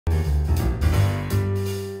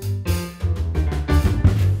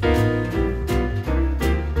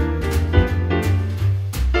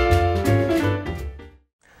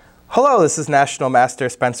Hello, this is National Master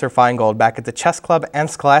Spencer Finegold back at the Chess Club and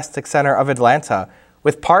Scholastic Center of Atlanta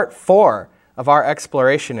with part 4 of our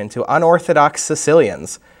exploration into unorthodox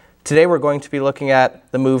Sicilians. Today we're going to be looking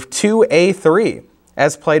at the move 2a3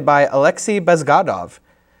 as played by Alexei Bezgodov.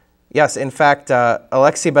 Yes, in fact,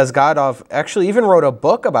 Alexei Bezgodov actually even wrote a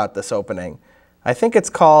book about this opening. I think it's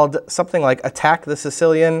called something like Attack the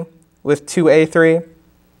Sicilian with 2a3,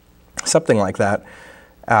 something like that.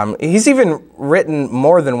 He's even written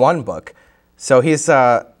more than one book, so he's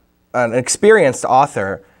an experienced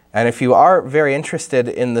author, and if you are very interested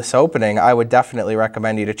in this opening, I would definitely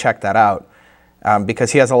recommend you to check that out,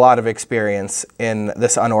 because he has a lot of experience in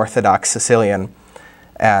this unorthodox Sicilian,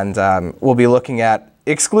 and we'll be looking at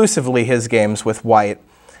exclusively his games with white.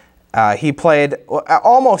 He played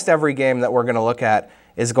almost every game that we're going to look at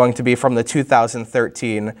is going to be from the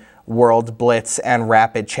 2013 World Blitz and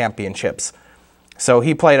Rapid Championships. So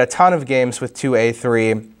he played a ton of games with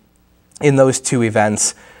 2a3 in those two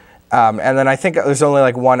events. And then I think there's only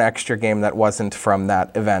like one extra game that wasn't from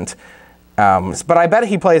that event. But I bet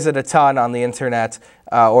he plays it a ton on the internet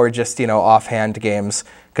or just, offhand games,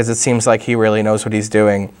 because it seems like he really knows what he's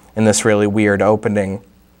doing in this really weird opening.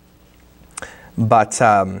 But,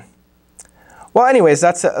 well, anyways,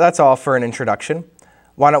 that's all for an introduction.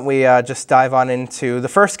 Why don't we just dive on into the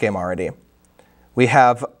first game already. We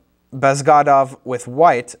have Bezgodov with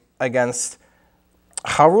white against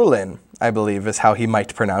Harulin, I believe is how he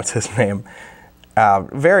might pronounce his name.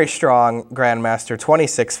 Very strong Grandmaster,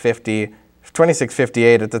 2650,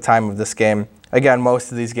 2658 at the time of this game. Again,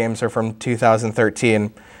 most of these games are from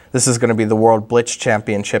 2013. This is going to be the World Blitz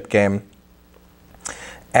Championship game.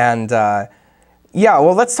 And yeah,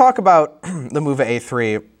 well, let's talk about the move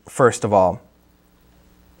a3 first of all.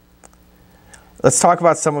 Let's talk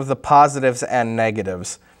about some of the positives and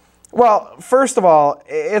negatives. Well, first of all,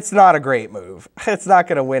 it's not a great move. It's not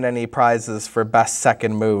going to win any prizes for best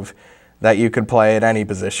second move that you could play at any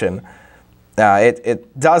position.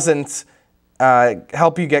 It doesn't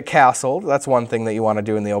help you get castled. That's one thing that you want to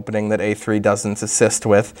do in the opening that a3 doesn't assist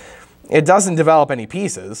with. It doesn't develop any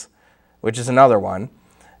pieces, which is another one.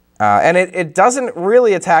 And it doesn't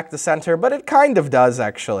really attack the center, but it kind of does,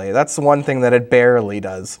 actually. That's one thing that it barely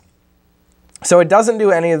does. So it doesn't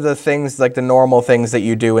do any of the things, like the normal things that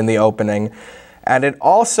you do in the opening, and it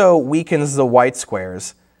also weakens the white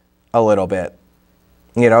squares a little bit.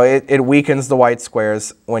 It weakens the white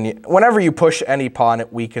squares. Whenever you push any pawn,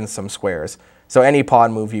 it weakens some squares. So any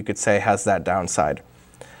pawn move, you could say, has that downside.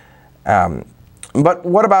 But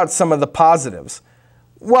what about some of the positives?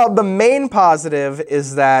 Well, the main positive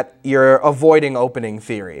is that you're avoiding opening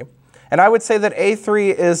theory. And I would say that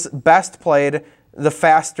a3 is best played the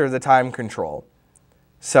faster the time control.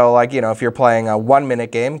 So like, if you're playing a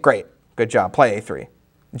 1-minute game, great, good job, play a3.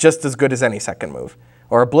 Just as good as any second move.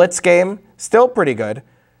 Or a blitz game, still pretty good.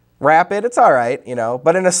 Rapid, it's all right,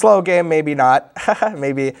 but in a slow game, maybe not.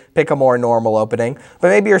 Maybe pick a more normal opening. But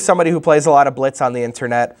maybe you're somebody who plays a lot of blitz on the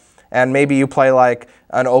internet, and maybe you play like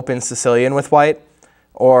an open Sicilian with white,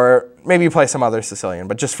 or maybe you play some other Sicilian,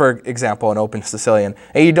 but just for example, an open Sicilian,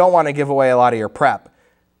 and you don't want to give away a lot of your prep.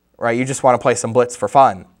 Right, you just want to play some blitz for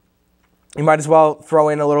fun. You might as well throw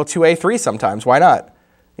in a little 2a3 sometimes. Why not?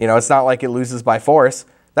 It's not like it loses by force.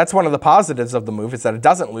 That's one of the positives of the move, is that it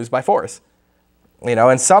doesn't lose by force.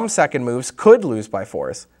 And some second moves could lose by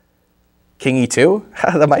force. King e2,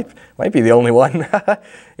 that might be the only one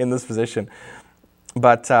in this position.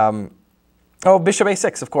 But oh, bishop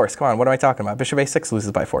a6, of course. Come on, what am I talking about? Bishop a6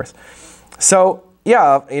 loses by force. So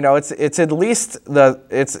yeah, it's at least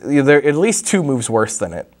at least two moves worse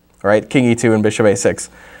than it. Right, king e2 and bishop a6.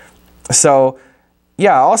 So,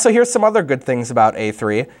 yeah, also here's some other good things about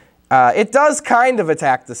a3. It does kind of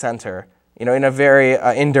attack the center, in a very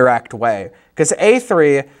indirect way. Because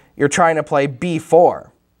a3, you're trying to play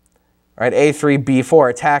b4. Right, a3,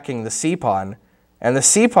 b4, attacking the c-pawn. And the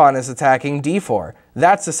c-pawn is attacking d4.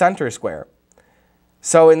 That's a center square.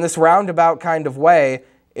 So in this roundabout kind of way,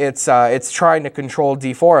 it's trying to control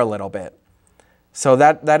d4 a little bit. So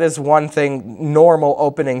that is one thing, normal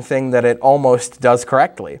opening thing, that it almost does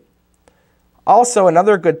correctly. Also,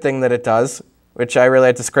 another good thing that it does, which I really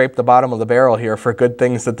had to scrape the bottom of the barrel here for good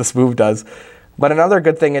things that this move does, but another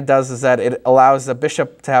good thing it does is that it allows the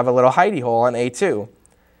bishop to have a little hidey hole on a2,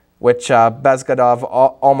 which Bezgodov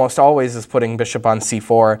almost always is putting bishop on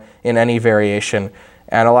c4 in any variation,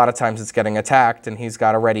 and a lot of times it's getting attacked, and he's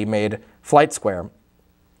got a ready-made flight square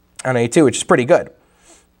on a2, which is pretty good.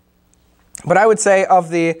 But I would say of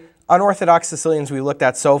the unorthodox Sicilians we looked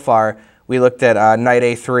at so far, we looked at knight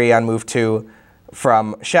a3 on move 2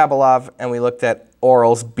 from Shabalov, and we looked at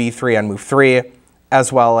Orel's b3 on move 3,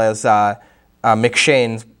 as well as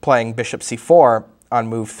McShane playing bishop c4 on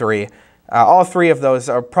move 3. All three of those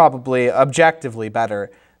are probably objectively better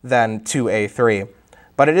than 2a3.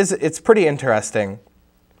 But it's pretty interesting.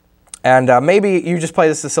 And maybe you just play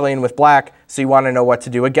the Sicilian with black, so you want to know what to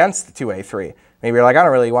do against 2a3. Maybe you're like, I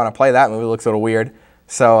don't really want to play that move, it looks a little weird.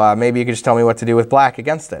 So maybe you could just tell me what to do with black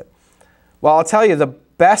against it. Well, I'll tell you, the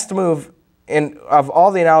best move of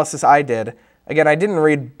all the analysis I did, again, I didn't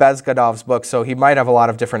read Bezgodov's book, so he might have a lot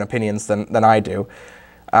of different opinions than I do.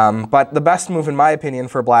 But the best move, in my opinion,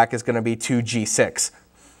 for black is going to be 2g6.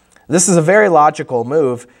 This is a very logical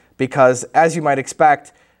move because, as you might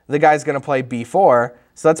expect, the guy's going to play b4,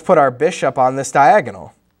 so let's put our bishop on this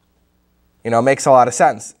diagonal. You know, it makes a lot of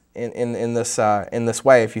sense in this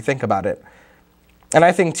way if you think about it. And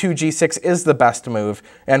I think 2g6 is the best move,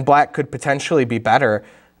 and black could potentially be better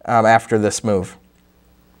after this move.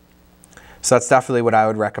 So that's definitely what I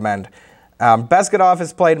would recommend. Bezgodov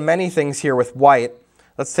has played many things here with white.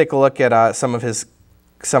 Let's take a look at some of his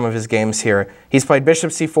games here. He's played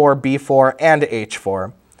bishop c4, b4, and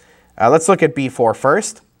h4. Let's look at b4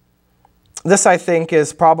 first. This, I think,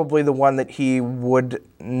 is probably the one that he would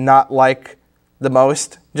not like the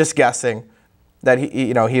most. Just guessing that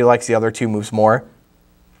he likes the other two moves more.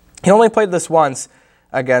 He only played this once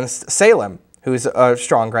against Salem, who's a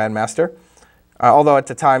strong grandmaster. Although at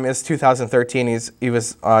the time is 2013, he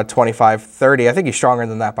was 25-30. I think he's stronger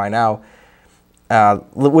than that by now.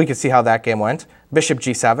 We could see how that game went. Bishop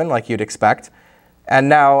g7, like you'd expect. And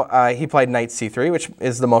now he played knight c3, which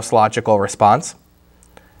is the most logical response.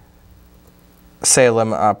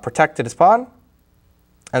 Salem protected his pawn.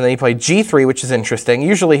 And then he played g3, which is interesting.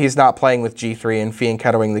 Usually he's not playing with g3 and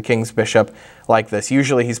fianchettoing the king's bishop like this.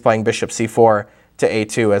 Usually he's playing bishop c4 to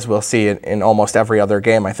a2, as we'll see in almost every other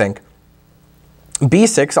game, I think.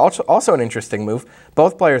 b6, also an interesting move.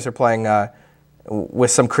 Both players are playing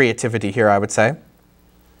with some creativity here, I would say.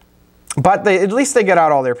 But at least they get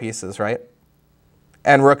out all their pieces, right?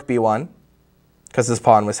 And rook b1, because his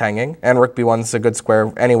pawn was hanging. And rook b1 is a good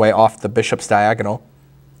square anyway off the bishop's diagonal.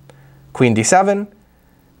 Queen d7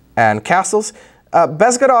 and castles.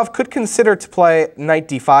 Bezgodov could consider to play knight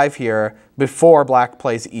d5 here before black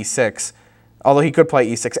plays e6, although he could play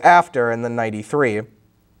e6 after and then knight e3,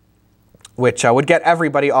 which would get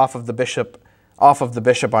everybody off of the bishop on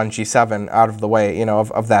g7 out of the way,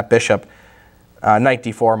 of that bishop. Knight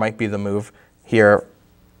d4 might be the move here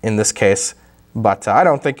in this case, but I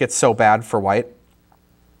don't think it's so bad for white,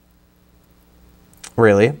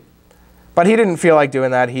 really. But he didn't feel like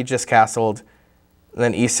doing that. He just castled.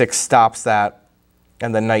 Then e6 stops that,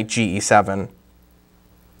 and then knight g e7,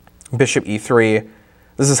 bishop e3.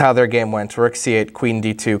 This is how their game went. Rook c8, queen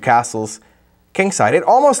d2, castles, kingside. It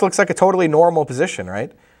almost looks like a totally normal position, right?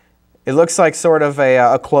 It looks like sort of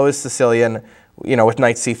a closed Sicilian, with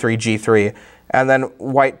knight c3, g3. And then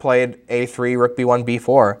white played a3, rook b1,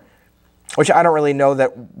 b4, which I don't really know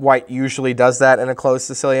that white usually does that in a closed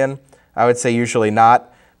Sicilian. I would say usually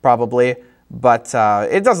not, probably. But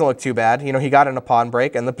it doesn't look too bad. He got in a pawn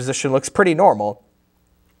break, and the position looks pretty normal.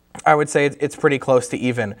 I would say it's pretty close to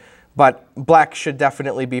even. But black should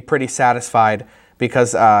definitely be pretty satisfied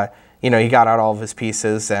because, he got out all of his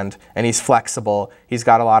pieces, and he's flexible. He's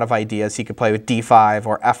got a lot of ideas. He could play with d5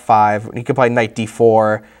 or f5. He could play knight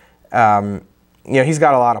d4. He's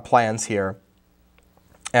got a lot of plans here.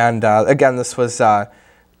 And again, this was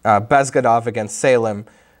Bezgodov against Salem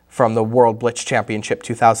from the World Blitz Championship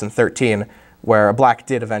 2013, where black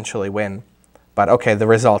did eventually win. But okay, the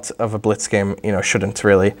result of a blitz game, shouldn't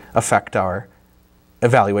really affect our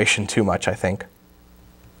evaluation too much, I think.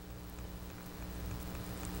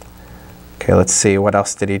 Okay, let's see, what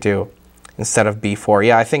else did he do instead of b4?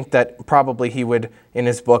 Yeah, I think that probably he would, in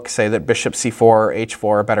his book, say that bishop c4 or h4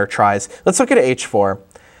 are better tries. Let's look at h4.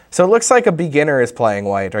 So it looks like a beginner is playing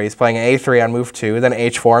white, or he's playing a3 on move 2, then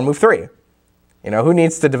h4 on move 3. Who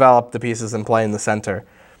needs to develop the pieces and play in the center?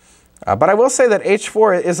 But I will say that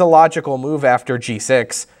h4 is a logical move after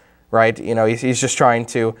g6, right? He's just trying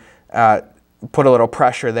to put a little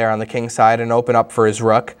pressure there on the king side and open up for his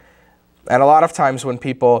rook. And a lot of times when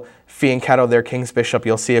people fianchetto their king's bishop,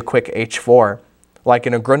 you'll see a quick h4, like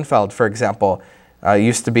in a Grunfeld, for example. It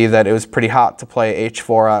used to be that it was pretty hot to play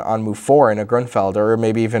h4 on move 4 in a Grunfeld, or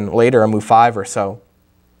maybe even later on move 5 or so.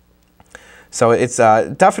 So it's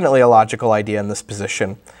definitely a logical idea in this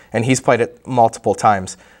position, and he's played it multiple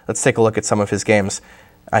times. Let's take a look at some of his games.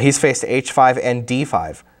 He's faced h5 and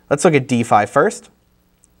d5. Let's look at d5 first.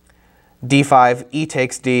 d5, e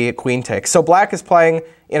takes d, queen takes. So black is playing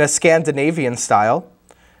in a Scandinavian style,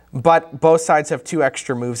 but both sides have two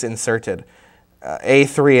extra moves inserted.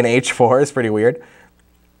 a3 and h4 is pretty weird.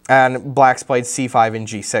 And black's played c5 and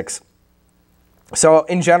g6. So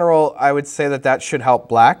in general, I would say that that should help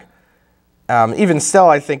black. Even still,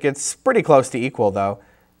 I think it's pretty close to equal, though.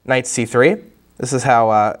 Knight c3. This is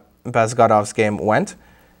how Bezgodov's game went.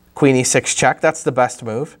 Queen e6 check. That's the best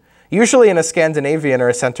move. Usually in a Scandinavian or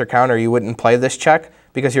a center counter, you wouldn't play this check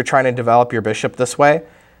because you're trying to develop your bishop this way.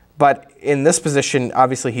 But in this position,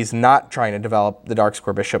 obviously, he's not trying to develop the dark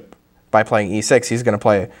square bishop by playing e6. He's going to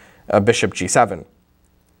play a bishop g7,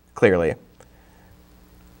 clearly.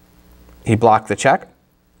 He blocked the check.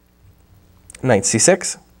 Knight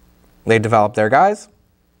c6. They develop their guys.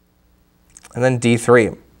 And then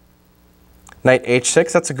d3. Knight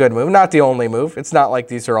h6, that's a good move. Not the only move. It's not like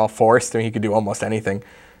these are all forced and he could do almost anything.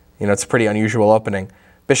 You know, it's a pretty unusual opening.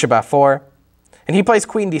 Bishop f4. And he plays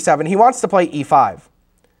queen d7. He wants to play e5.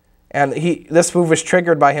 And this move was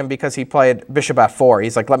triggered by him because he played bishop f4.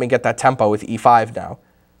 He's like, let me get that tempo with e5 now.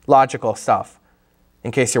 Logical stuff.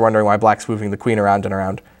 In case you're wondering why black's moving the queen around and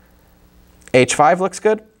around. h5 looks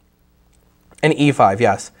good. And e5,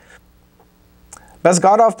 yes.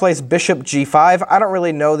 Bezgodov plays bishop g5. I don't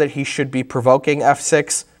really know that he should be provoking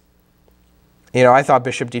f6. You know, I thought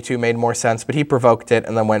bishop d2 made more sense, but he provoked it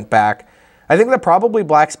and then went back. I think that probably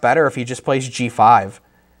black's better if he just plays g5,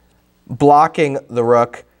 blocking the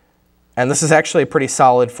rook. And this is actually a pretty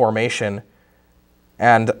solid formation.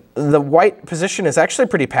 And the white position is actually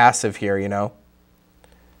pretty passive here, you know.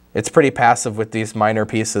 It's pretty passive with these minor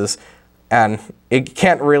pieces. And it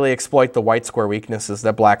can't really exploit the white square weaknesses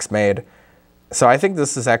that black's made. So I think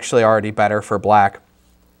this is actually already better for black.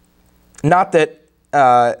 Not that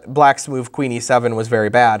black's move queen e7 was very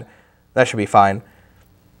bad. That should be fine.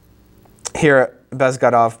 Here,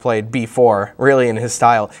 Bezgodov played b4, really in his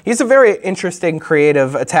style. He's a very interesting,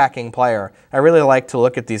 creative, attacking player. I really like to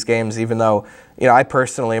look at these games, even though, you know, I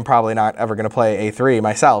personally am probably not ever going to play a3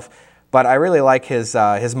 myself. But I really like his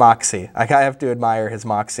moxie. I have to admire his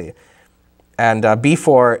moxie. And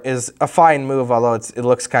b4 is a fine move, although it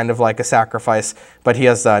looks kind of like a sacrifice. But he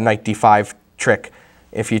has a knight d5 trick.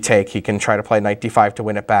 If you take, he can try to play knight d5 to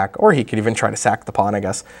win it back. Or he could even try to sack the pawn, I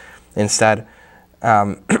guess, instead.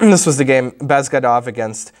 This was the game Bezgodov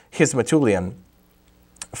against Hizmatulian.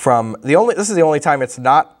 This is the only time it's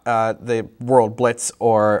not the World Blitz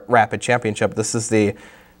or Rapid Championship. This is the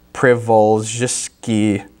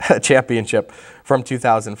Privolzhsky Championship from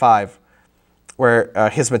 2005, where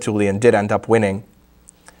Hizmatulian did end up winning.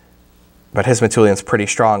 But Hizmatulian's pretty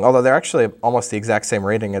strong, although they're actually almost the exact same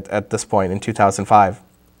rating at this point in 2005.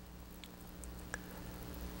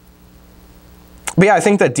 But yeah, I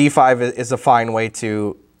think that d5 is a fine way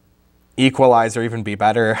to equalize or even be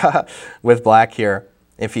better with black here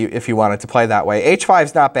if you wanted to play that way. h5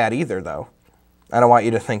 is not bad either, though. I don't want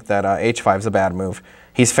you to think that h5 is a bad move.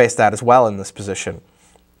 He's faced that as well in this position.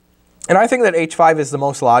 And I think that h5 is the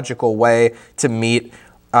most logical way to meet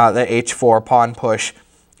the h4 pawn push,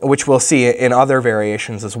 which we'll see in other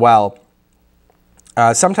variations as well.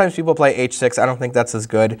 Sometimes people play h6. I don't think that's as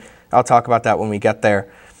good. I'll talk about that when we get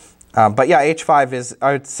there. But yeah, h5 is,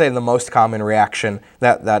 I would say, the most common reaction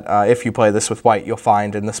that if you play this with white, you'll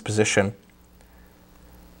find in this position.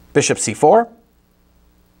 Bishop c4.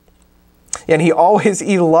 And he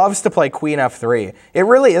loves to play queen f3. It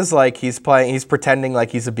really is like he's pretending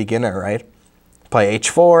like he's a beginner, right? Play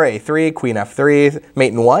h4, a3, queen f3,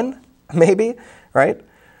 mate in 1, maybe, right?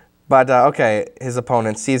 But okay, his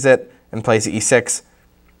opponent sees it and plays e6,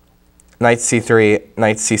 knight c3,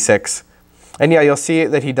 knight c6. And yeah, you'll see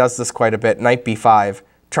that he does this quite a bit. Knight b5,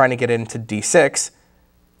 trying to get into d6,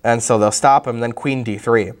 and so they'll stop him, then queen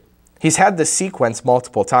d3. He's had this sequence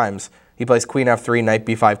multiple times. He plays queen f3, knight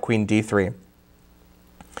b5, queen d3,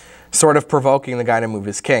 sort of provoking the guy to move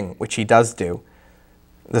his king, which he does do.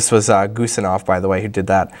 This was Gusanov, by the way, who did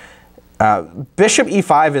that. Bishop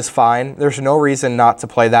e5 is fine. There's no reason not to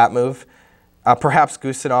play that move. Perhaps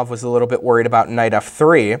Gusanov was a little bit worried about knight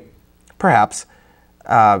f3, perhaps,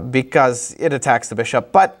 because it attacks the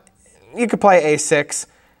bishop. But you could play a6,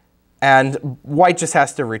 and white just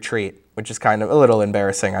has to retreat, which is kind of a little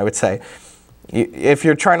embarrassing, I would say. If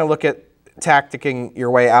you're trying to look at tacticking your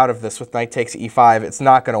way out of this with knight takes e5, it's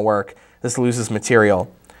not going to work. This loses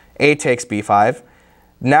material. A takes b5.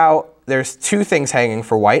 Now there's two things hanging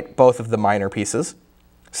for white, both of the minor pieces.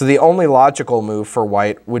 So the only logical move for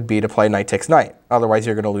white would be to play knight takes knight. Otherwise,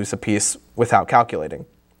 you're going to lose a piece without calculating.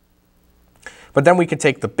 But then we could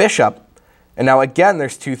take the bishop, and now again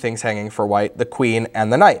there's two things hanging for white, the queen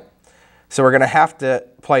and the knight. So we're going to have to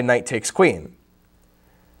play knight takes queen.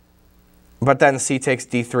 But then c takes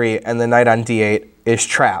d3, and the knight on d8 is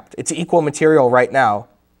trapped. It's equal material right now,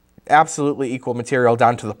 absolutely equal material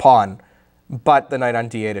down to the pawn, but the knight on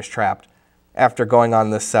d8 is trapped after going on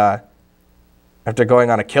this after going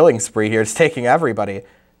on a killing spree here. It's taking everybody,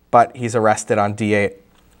 but he's arrested on d8,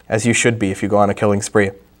 as you should be if you go on a killing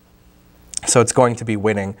spree. So it's going to be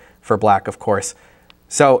winning for black, of course.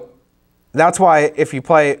 So that's why if you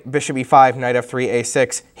play bishop e5, knight f3,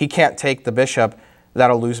 a6, he can't take the bishop.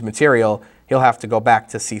 That'll lose material. He'll have to go back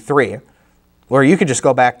to c3. Or you could just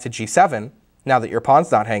go back to g7, now that your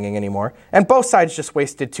pawn's not hanging anymore. And both sides just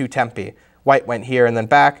wasted 2 tempi. White went here and then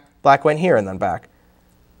back. Black went here and then back.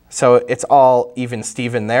 So it's all even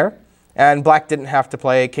Steven there. And black didn't have to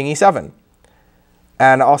play king e7.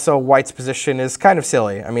 And also white's position is kind of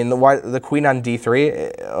silly. I mean, the queen on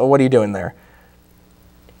d3, what are you doing there?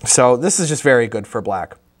 So this is just very good for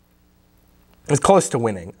black. It's close to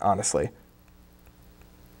winning, honestly.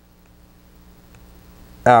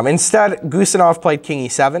 Instead, Gusanov played king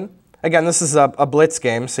e7. Again, this is a blitz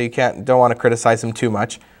game, so you don't want to criticize him too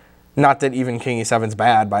much. Not that even king e7's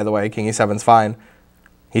bad, by the way. King e7's fine.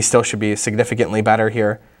 He still should be significantly better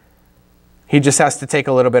here. He just has to take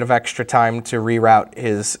a little bit of extra time to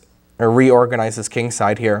reorganize his king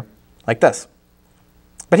side here, like this.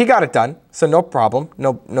 But he got it done, so no problem.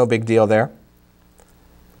 No big deal there.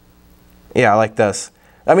 Yeah, like this.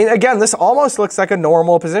 I mean, again, this almost looks like a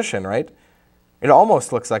normal position, right? It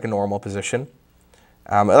almost looks like a normal position.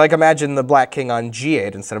 Like imagine the black king on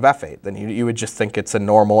g8 instead of f8. Then you would just think it's a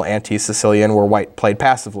normal anti-Sicilian where white played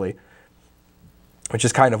passively, which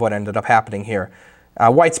is kind of what ended up happening here.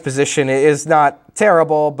 White's position is not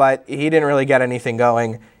terrible, but he didn't really get anything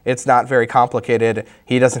going. It's not very complicated.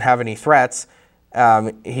 He doesn't have any threats.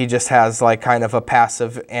 He just has like kind of a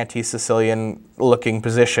passive anti-Sicilian looking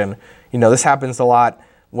position. You know, this happens a lot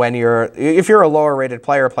when if you're a lower rated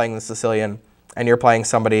player playing the Sicilian and you're playing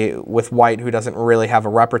somebody with white who doesn't really have a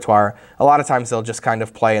repertoire. A lot of times they'll just kind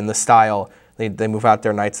of play in the style. They move out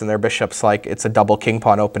their knights and their bishops like it's a double king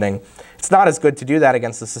pawn opening. It's not as good to do that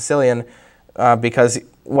against the Sicilian because,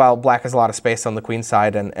 well, black has a lot of space on the queen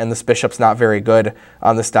side and this bishop's not very good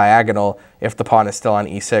on this diagonal if the pawn is still on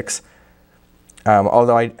e6.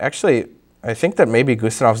 Although I think that maybe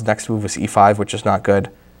Gustanov's next move was e5, which is not good,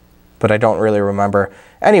 but I don't really remember.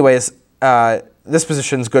 Anyways, this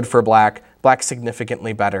position's good for black. Black's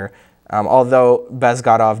significantly better, although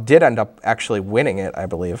Bezgodov did end up actually winning it, I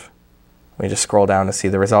believe. Let me just scroll down to see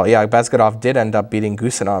the result. Yeah, Bezgodov did end up beating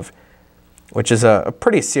Gusanov, which is a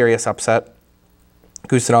pretty serious upset.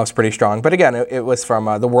 Gusanov's pretty strong, but again, it was from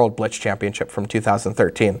the World Blitz Championship from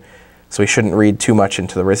 2013, so we shouldn't read too much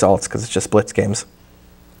into the results because it's just blitz games.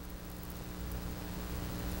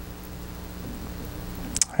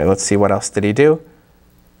 All right, let's see what else did he do.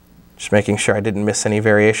 Just making sure I didn't miss any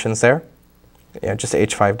variations there. Yeah, just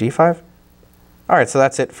h5, d5. All right, so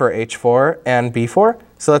that's it for h4 and b4.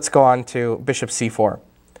 So let's go on to bishop c4,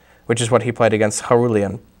 which is what he played against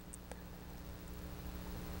Harulian.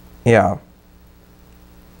 Yeah.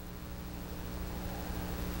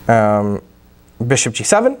 Bishop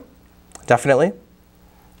g7, definitely.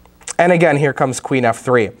 And again, here comes queen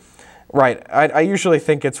f3. Right, I usually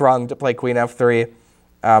think it's wrong to play queen f3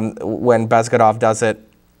 when Bezgodov does it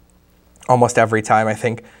almost every time, I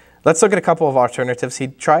think. Let's look at a couple of alternatives he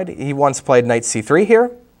tried. He once played knight c3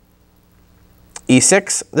 here.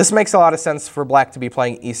 e6. This makes a lot of sense for black to be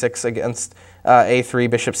playing e6 against a3,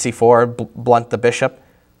 bishop c4, blunt the bishop.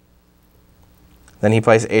 Then he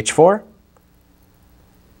plays h4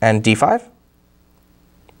 and d5.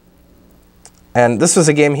 And this was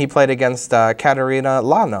a game he played against Katerina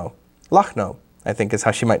Lachno, I think is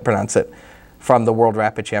how she might pronounce it, from the World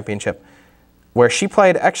Rapid Championship, where she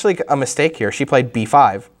played actually a mistake here. She played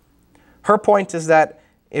b5. Her point is that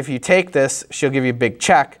if you take this, she'll give you a big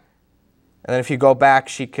check. And then if you go back,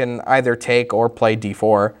 she can either take or play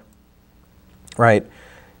d4, right?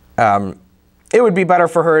 It would be better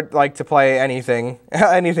for her to play anything.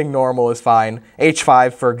 Anything normal is fine.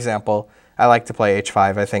 h5, for example. I like to play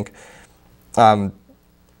h5, I think. But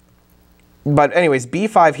anyways,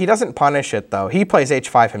 b5, he doesn't punish it, though. He plays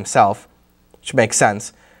h5 himself, which makes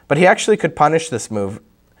sense. But he actually could punish this move.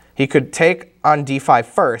 He could take on d5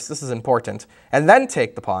 first, this is important, and then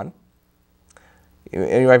take the pawn.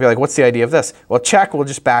 And you might be like, what's the idea of this? Well, check will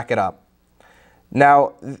just back it up.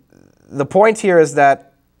 Now, the point here is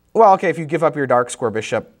that, well, okay, if you give up your dark square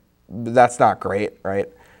bishop, that's not great, right?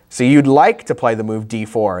 So you'd like to play the move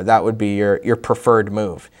d4. That would be your preferred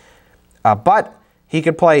move. But he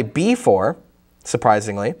could play b4,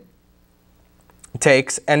 surprisingly,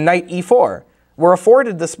 takes, and knight e4. We're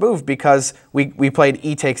afforded this move because we played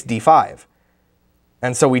e takes d5.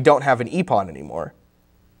 And so we don't have an e-pawn anymore.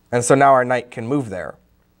 And so now our knight can move there.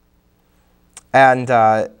 And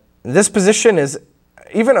this position is,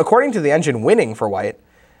 even according to the engine, winning for white,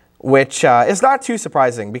 which is not too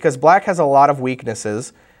surprising because black has a lot of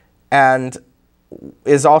weaknesses and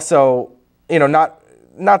is also, you know, not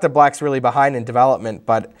that black's really behind in development,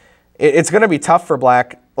 but it's going to be tough for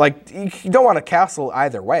black. Like, you don't want to castle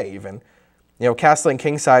either way, even. You know, castling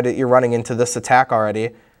kingside, you're running into this attack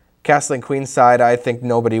already. Castling queenside, I think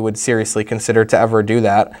nobody would seriously consider to ever do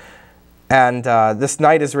that. And this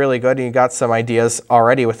knight is really good, and you got some ideas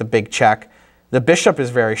already with a big check. The bishop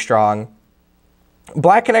is very strong.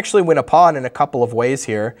 Black can actually win a pawn in a couple of ways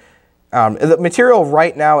here. The material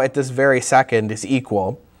right now at this very second is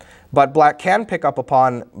equal, but black can pick up a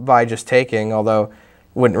pawn by just taking, although it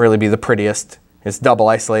wouldn't really be the prettiest. It's double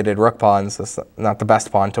isolated rook pawns. That's not the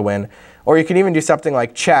best pawn to win. Or you can even do something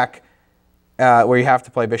like check, where you have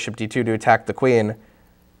to play bishop d2 to attack the queen,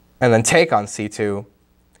 and then take on c2,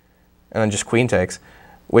 and then just queen takes,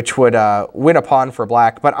 which would win a pawn for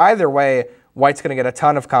black. But either way, white's going to get a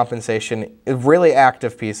ton of compensation, really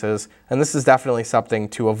active pieces, and this is definitely something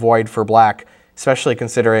to avoid for black, especially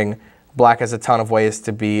considering black has a ton of ways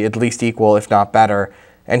to be at least equal, if not better.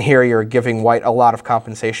 And here you're giving white a lot of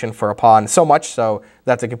compensation for a pawn, so much so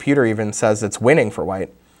that the computer even says it's winning for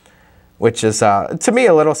white, which is, to me,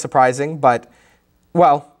 a little surprising. But,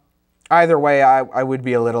 well, either way, I would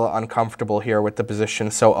be a little uncomfortable here with the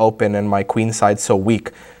position so open and my queenside so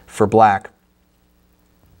weak for black.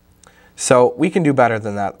 So we can do better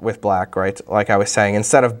than that with black, right? Like I was saying,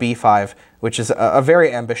 instead of b5, which is a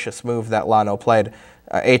very ambitious move that Lano played,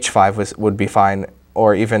 h5 would be fine,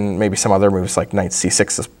 or even maybe some other moves like knight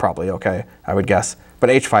c6 is probably okay, I would guess. But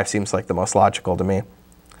h5 seems like the most logical to me.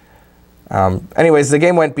 Anyways, the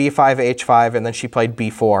game went b5, h5, and then she played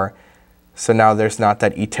b4. So now there's not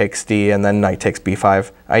that e takes d and then knight takes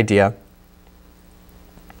b5 idea.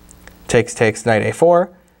 Takes, takes, knight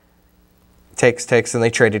a4. Takes, takes, and they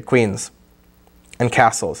traded queens and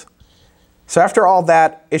castles. So after all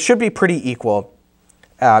that, it should be pretty equal.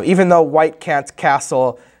 Even though white can't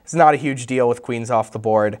castle, it's not a huge deal with queens off the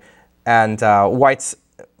board. And white's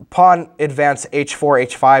pawn advance h4,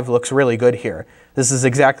 h5 looks really good here. This is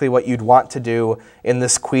exactly what you'd want to do in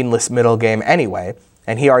this queenless middle game anyway.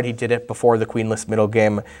 And he already did it before the queenless middle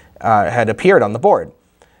game had appeared on the board.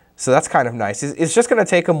 So that's kind of nice. It's just going to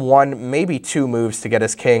take him one, maybe two moves to get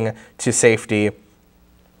his king to safety.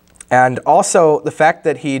 And also, the fact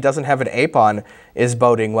that he doesn't have an a-pawn is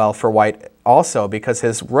boding well for white also, because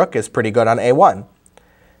his rook is pretty good on a1.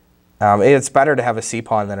 It's better to have a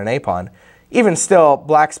c-pawn than an a-pawn. Even still,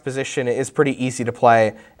 black's position is pretty easy to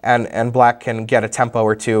play, and black can get a tempo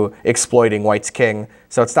or two exploiting white's king.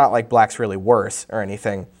 So it's not like black's really worse or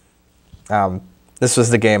anything. This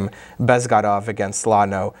was the game Bezgodov against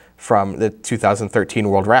Lano from the 2013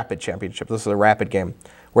 World Rapid Championship. This was a rapid game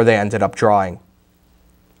where they ended up drawing.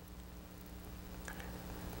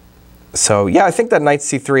 So yeah, I think that knight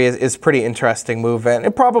c3 is pretty interesting move, and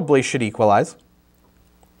it probably should equalize.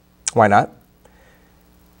 Why not?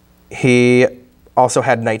 He also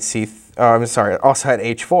had knight also had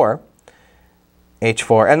h4.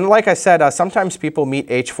 h4, and like I said, sometimes people meet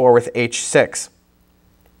h4 with h6.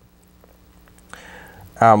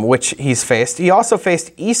 Which he's faced. He also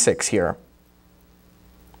faced e6 here.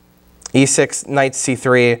 e6, knight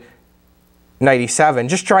c3, knight e7,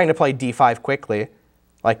 just trying to play d5 quickly,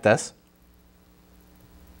 like this.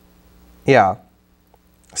 Yeah.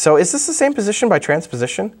 So is this the same position by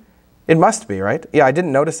transposition? It must be, right? Yeah, I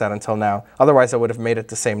didn't notice that until now. Otherwise, I would have made it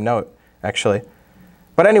the same note, actually.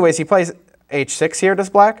 But anyways, he plays h6 here,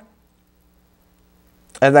 does black?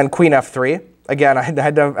 And then queen f3. Again,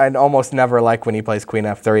 I'd almost never like when he plays queen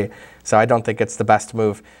f3, so I don't think it's the best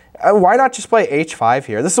move. Why not just play h5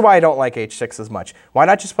 here? This is why I don't like h6 as much. Why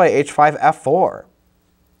not just play h5, f4?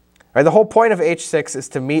 Right, the whole point of h6 is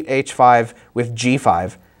to meet h5 with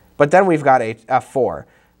g5, but then we've got f4.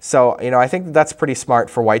 So, you know, I think that's pretty smart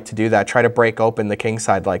for white to do that, try to break open the king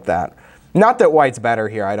side like that. Not that white's better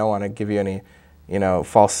here. I don't want to give you any, you know,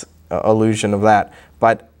 false illusion of that,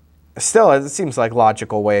 but still, it seems like a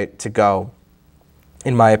logical way to go,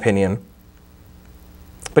 in my opinion.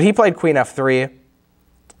 But he played queen f3,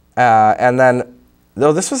 and then,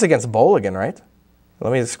 though this was against Boligan, right?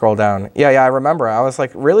 Let me scroll down. Yeah, I remember. I was like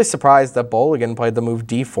really surprised that Boligan played the move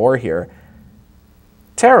d4 here.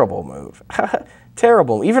 Terrible move.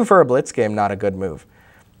 Terrible. Even for a blitz game, not a good move.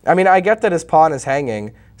 I mean, I get that his pawn is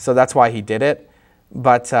hanging, so that's why he did it.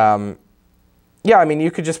 But, yeah, I mean,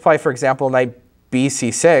 you could just play, for example, knight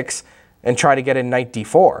bc6 and try to get in knight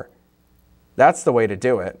d4. That's the way to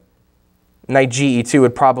do it. Knight ge2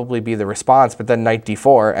 would probably be the response, but then knight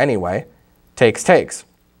d4 anyway. Takes, takes.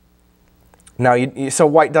 Now, so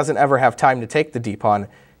white doesn't ever have time to take the d-pawn.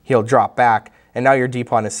 He'll drop back, and now your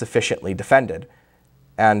d-pawn is sufficiently defended.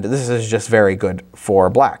 And this is just very good for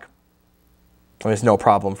black. There's no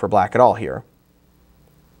problem for black at all here.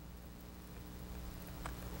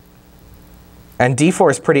 And d4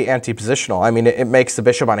 is pretty anti-positional. I mean, it makes the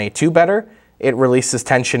bishop on a2 better. It releases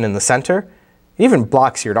tension in the center. It even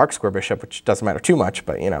blocks your dark square bishop, which doesn't matter too much,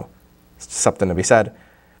 but, you know, it's something to be said.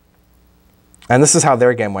 And this is how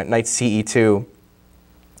their game went. Knight ce2,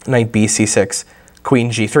 knight b6, queen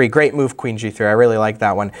g3. Great move, queen g3. I really like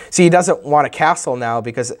that one. See, he doesn't want a castle now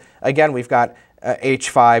because, again, we've got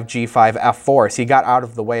h5, g5, f4. So he got out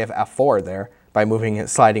of the way of f4 there by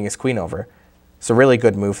sliding his queen over. So really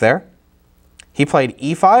good move there. He played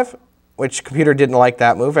e5, which computer didn't like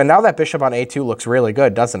that move. And now that bishop on a2 looks really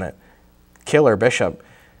good, doesn't it? Killer bishop.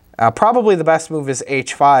 Probably the best move is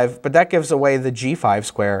h5, but that gives away the g5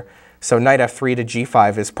 square. So knight f3 to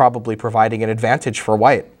g5 is probably providing an advantage for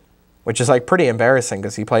white, which is like pretty embarrassing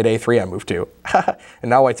because he played a3 on move 2. And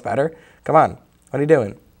now white's better? Come on, what are you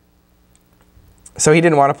doing? So he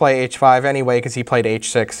didn't want to play h5 anyway because he played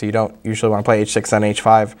h6. So you don't usually want to play h6 on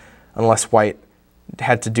h5 unless white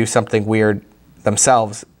had to do something weird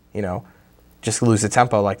themselves, you know, just lose the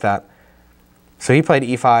tempo like that. So he played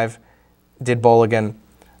e5, did Mulligan,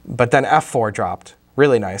 but then f4 dropped.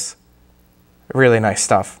 Really nice. Really nice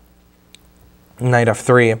stuff. Knight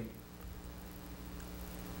f3.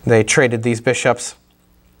 They traded these bishops,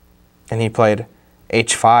 and he played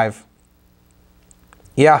h5.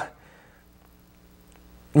 Yeah.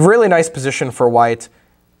 Really nice position for white.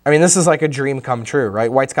 I mean, this is like a dream come true,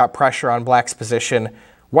 right? White's got pressure on black's position.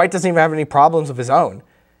 White doesn't even have any problems of his own.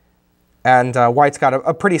 And white's got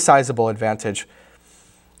a pretty sizable advantage.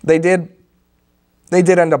 They did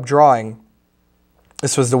end up drawing.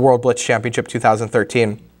 This was the World Blitz Championship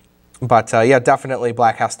 2013. But yeah, definitely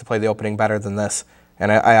black has to play the opening better than this. And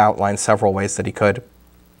I outlined several ways that he could.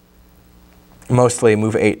 Mostly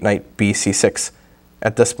move 8, knight b c6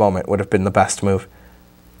 at this moment would have been the best move.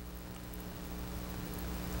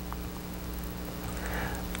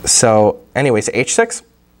 So anyways, h6.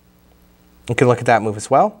 You can look at that move as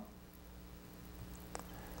well.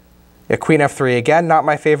 Yeah, queen f3 again, not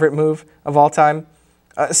my favorite move of all time.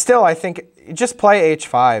 Still, I think just play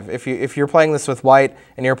h5. If you're playing this with white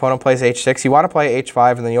and your opponent plays h6, you want to play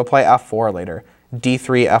h5 and then you'll play f4 later.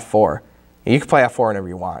 d3, f4. You can play f4 whenever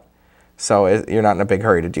you want. So you're not in a big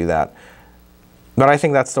hurry to do that. But I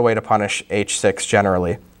think that's the way to punish h6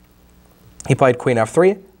 generally. He played queen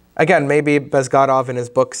f3. Again, maybe Bezgodov in his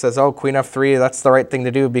book says, oh, queen f3, that's the right thing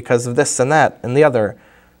to do because of this and that and the other.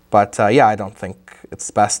 But yeah, I don't think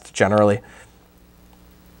it's best generally.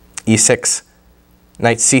 e6,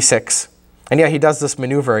 knight c6. And yeah, he does this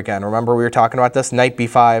maneuver again. Remember we were talking about this? Knight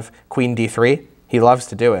b5, queen d3. He loves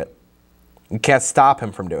to do it. You can't stop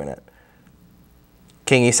him from doing it.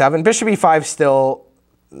 King e7. Bishop e5 still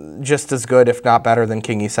just as good, if not better, than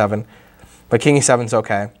king e7. But king e7's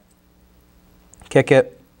okay. Kick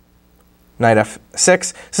it. Knight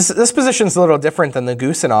f6. This position's a little different than the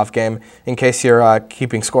Gusanov game, in case you're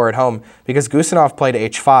keeping score at home, because Gusanov played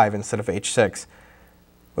h5 instead of h6,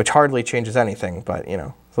 which hardly changes anything, but, you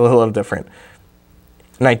know, it's a little different.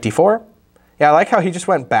 Knight d4. Yeah, I like how he just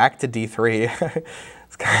went back to d3.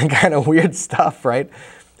 It's kind of weird stuff, right?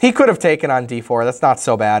 He could have taken on d4. That's not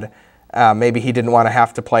so bad. Maybe he didn't want to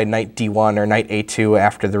have to play knight d1 or knight a2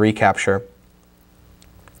 after the recapture.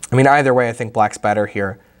 I mean, either way, I think black's better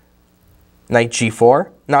here. Knight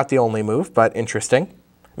g4, not the only move, but interesting.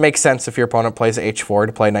 Makes sense if your opponent plays h4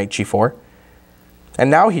 to play knight g4.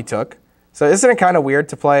 And now he took. So isn't it kind of weird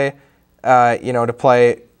to play, to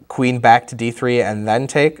play queen back to d3 and then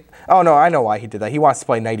take? Oh no, I know why he did that. He wants to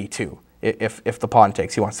play knight e2. If the pawn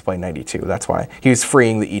takes, he wants to play knight e2. That's why. He was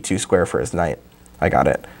freeing the e2 square for his knight. I got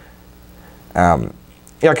it.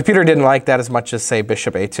 Yeah, computer didn't like that as much as, say,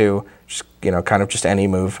 bishop a2. Just, kind of just any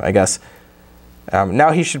move, I guess.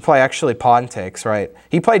 Now he should play actually pawn takes, right?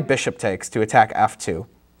 He played bishop takes to attack f2.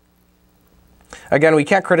 Again, we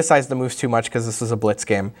can't criticize the moves too much because this is a blitz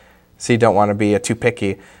game, so you don't want to be too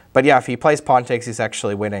picky. But yeah, if he plays pawn takes, he's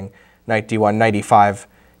actually winning. Knight d1, knight e5.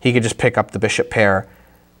 He could just pick up the bishop pair.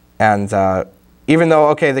 And even though,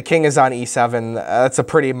 okay, the king is on e7, that's a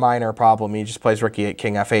pretty minor problem. He just plays rook e8,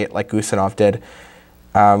 king f8 like Gusanov did.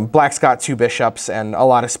 Black's got two bishops and a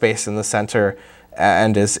lot of space in the center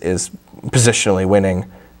and is positionally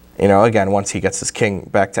winning. Again, once he gets his king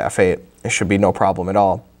back to f8, it should be no problem at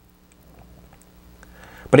all.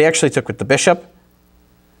 But he actually took with the bishop.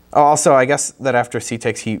 Oh, also, I guess that after c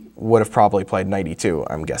takes, he would have probably played knight e2,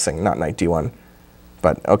 I'm guessing, not knight d1.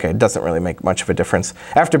 But okay, it doesn't really make much of a difference.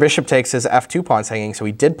 After bishop takes, his f2 pawn's hanging, so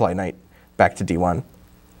he did play knight back to d1.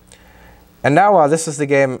 And now this is the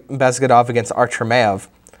game Bezgodov against Artremeyev.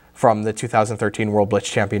 from the 2013 World Blitz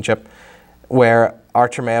Championship, where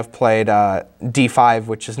Artremev played d5,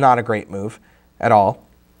 which is not a great move at all.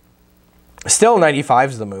 Still, knight e5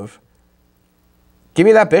 is the move. Give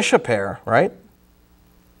me that bishop pair, right?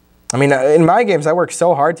 I mean, in my games, I work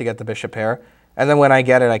so hard to get the bishop pair, and then when I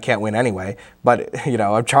get it, I can't win anyway. But, you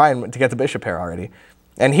know, I'm trying to get the bishop pair already.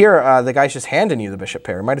 And here, the guy's just handing you the bishop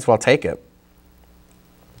pair. Might as well take it.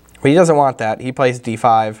 But he doesn't want that. He plays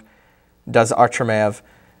d5, does Artremev,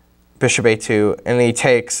 bishop a2, and then he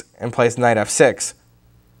takes and plays knight f6,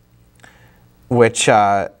 which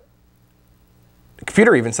the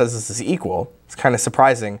computer even says this is equal. It's kind of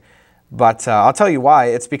surprising, but I'll tell you why.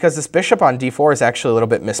 It's because this bishop on d4 is actually a little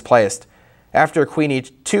bit misplaced. After queen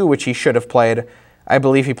e2, which he should have played, I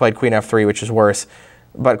believe he played queen f3, which is worse,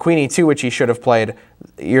 but queen e2, which he should have played,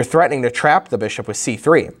 you're threatening to trap the bishop with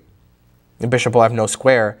c3. The bishop will have no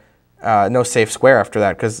square, no safe square after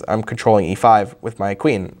that, because I'm controlling e5 with my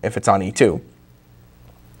queen if it's on e2.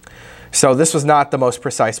 So this was not the most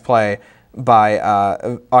precise play by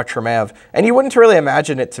Artremev, and you wouldn't really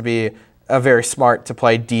imagine it to be very smart to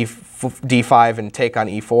play d5 and take on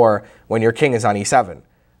e4 when your king is on e7.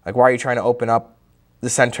 Like, why are you trying to open up the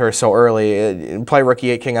center so early? Play rook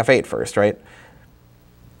e8, king f8 first, right?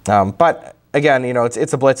 But again, you know,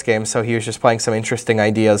 it's a blitz game, so he was just playing some interesting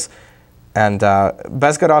ideas. And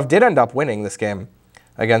Bezgodov did end up winning this game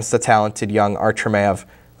against the talented young Artremev.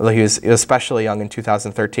 Although he was especially young in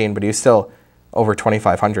 2013, but he was still over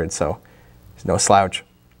 2,500, so he's no slouch.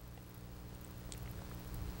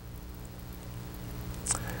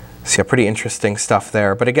 So yeah, pretty interesting stuff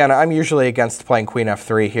there. But again, I'm usually against playing queen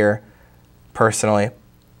f3 here, personally.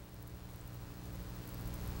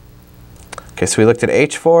 Okay, so we looked at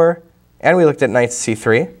h4, and we looked at knight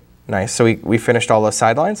c3. Nice, so we finished all those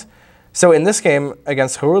sidelines. So in this game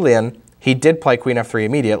against Cerulean, he did play queen f3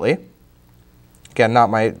 immediately. Again, not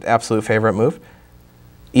my absolute favorite move.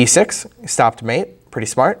 e6, stopped mate, pretty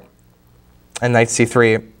smart. And knight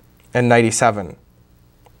c3 and knight e7.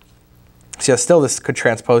 So yeah, still this could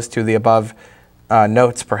transpose to the above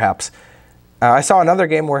notes, perhaps. I saw another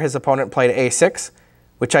game where his opponent played a6,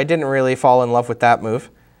 which I didn't really fall in love with that move.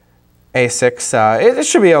 a6, it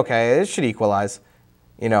should be okay. It should equalize,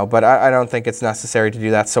 you know, but I don't think it's necessary to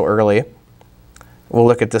do that so early. We'll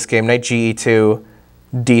look at this game, knight ge2,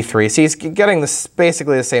 d3. See, he's getting this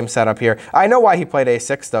basically the same setup here. I know why he played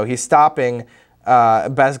a6, though. He's stopping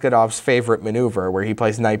Bezgodov's favorite maneuver, where he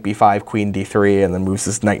plays knight b5, queen d3, and then moves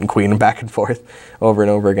his knight and queen back and forth over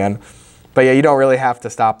and over again. But yeah, you don't really have to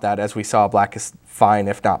stop that. As we saw, black is fine,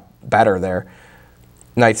 if not better there.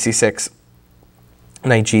 Knight c6,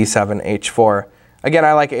 knight g7, h4. Again,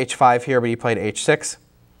 I like h5 here, but he played h6.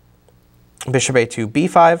 Bishop a2,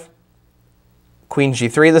 b5. Queen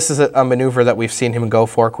g3. This is a maneuver that we've seen him go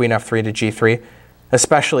for, queen f3 to g3.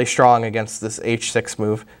 Especially strong against this h6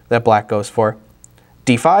 move that black goes for.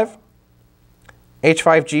 d5.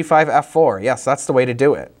 h5, g5, f4. Yes, that's the way to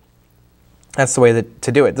do it. That's the way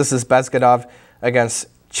to do it. This is Bezgodov against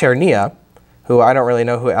Chernia, who I don't really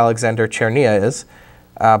know who Alexander Chernia is,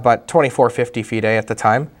 but 2450 FIDE at the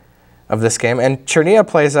time of this game. And Chernia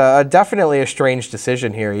plays definitely a strange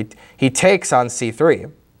decision here. He takes on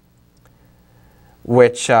c3,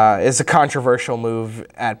 which is a controversial move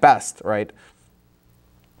at best, right?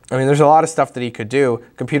 I mean, there's a lot of stuff that he could do.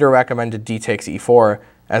 Computer recommended d takes e4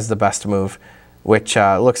 as the best move, which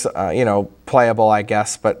looks, you know, playable, I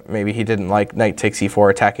guess, but maybe he didn't like knight takes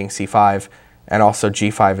e4 attacking c5, and also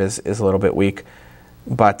g5 is a little bit weak.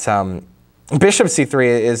 But bishop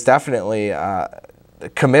c3 is definitely a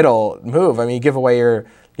committal move. I mean, you give away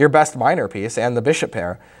your best minor piece and the bishop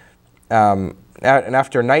pair. And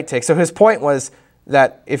after knight takes, so his point was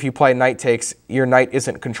that if you play knight takes, your knight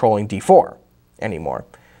isn't controlling d4 anymore.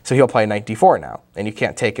 So he'll play knight d4 now, and you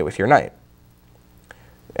can't take it with your knight.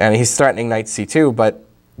 And he's threatening knight c2, but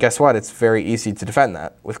guess what? It's very easy to defend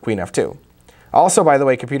that with queen f2. Also, by the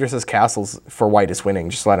way, computer says castles for white is winning.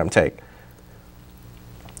 Just let him take.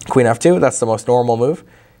 Queen f2, that's the most normal move.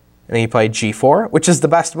 And he played g4, which is the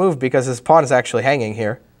best move because his pawn is actually hanging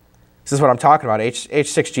here. This is what I'm talking about. h6,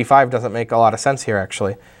 g5 doesn't make a lot of sense here,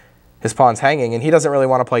 actually. His pawn's hanging, and he doesn't really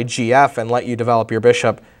want to play gf and let you develop your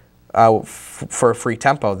bishop for a free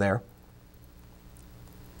tempo there.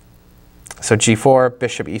 So g4,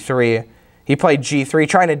 bishop e3. He played g3,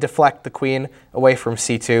 trying to deflect the queen away from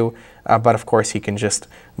c2, but of course he can just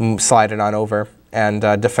slide it on over and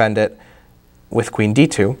defend it with queen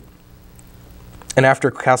d2. And after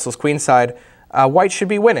castle's queenside, white should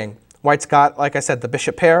be winning. White's got, like I said, the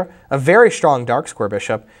bishop pair, a very strong dark square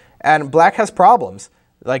bishop, and black has problems.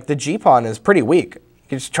 Like the g-pawn is pretty weak. You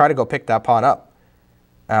can just try to go pick that pawn up.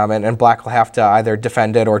 and black will have to either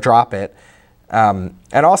defend it or drop it. And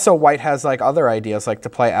also white has like other ideas, like to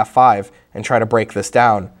play f5 and try to break this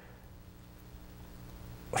down.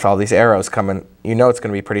 With all these arrows coming, you know it's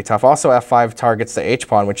going to be pretty tough. Also, f5 targets the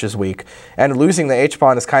h-pawn, which is weak. And losing the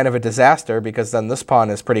h-pawn is kind of a disaster, because then this pawn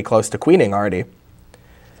is pretty close to queening already.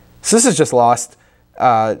 So this is just lost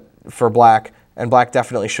for black, and black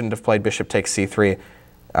definitely shouldn't have played bishop takes c3.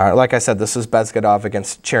 Like I said, this is Bezgodov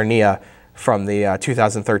against Chernia from the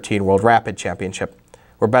 2013 World Rapid Championship,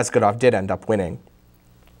 where Bezgodov did end up winning.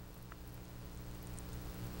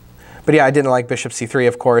 But yeah, I didn't like bishop c3,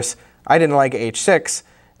 of course. I didn't like h6.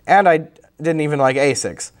 And I didn't even like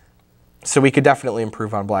a6. So we could definitely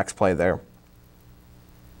improve on black's play there.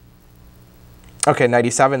 Okay, knight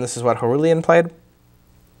e7, this is what Herulian played.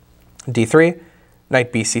 d3,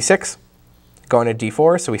 knight bc6, going to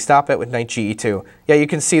d4, so we stop it with knight ge2. Yeah, you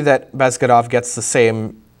can see that Bezgodov gets the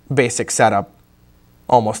same basic setup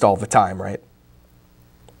almost all the time, right?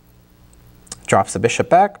 Drops the bishop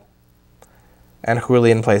back, and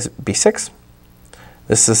Herulian plays b6.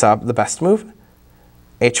 This is the best move.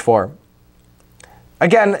 h4.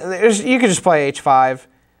 Again, you could just play h5.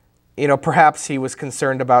 You know, perhaps he was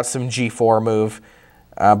concerned about some g4 move,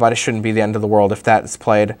 but it shouldn't be the end of the world if that is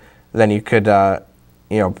played. Then you could,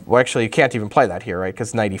 you know, well, actually, you can't even play that here, right?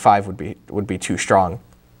 Because knight e5 would be too strong.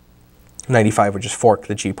 Knight e5 would just fork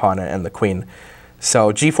the g-pawn and the queen.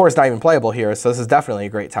 So g4 is not even playable here, so this is definitely a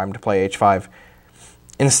great time to play h5.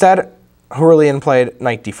 Instead, Herulian played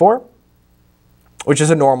knight d4, which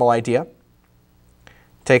is a normal idea.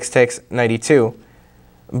 Takes, knight e2.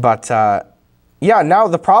 But yeah, now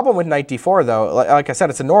the problem with knight d4, though, like I said,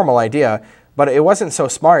 it's a normal idea, but it wasn't so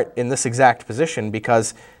smart in this exact position,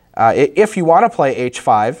 because if you want to play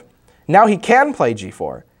h5, now he can play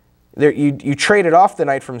g4. You traded off the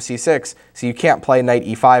knight from c6, so you can't play knight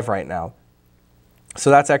e5 right now.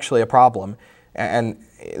 So that's actually a problem. And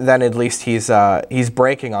then at least he's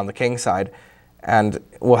breaking on the king side, and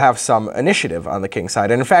we'll have some initiative on the king side.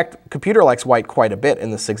 And in fact, computer likes white quite a bit in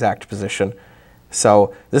this exact position.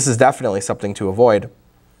 So this is definitely something to avoid.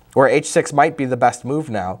 Where h6 might be the best move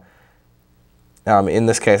now in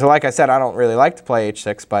this case. So like I said, I don't really like to play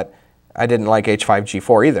h6, but I didn't like h5,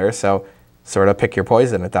 g4 either, so sort of pick your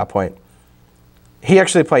poison at that point. He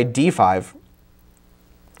actually played d5,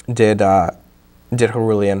 did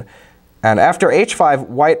Herulian. And after h5,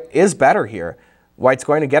 white is better here. White's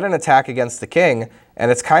going to get an attack against the king,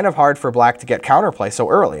 and it's kind of hard for black to get counterplay so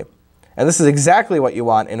early. And this is exactly what you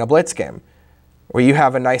want in a blitz game, where you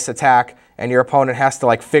have a nice attack and your opponent has to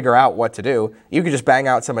like figure out what to do. You could just bang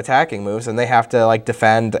out some attacking moves and they have to like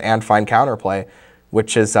defend and find counterplay,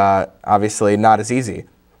 which is obviously not as easy.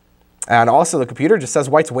 And also the computer just says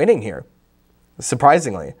white's winning here,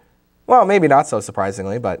 surprisingly. Well, maybe not so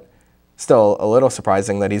surprisingly, but still a little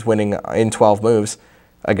surprising that he's winning in 12 moves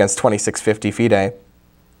against 2650 FIDE.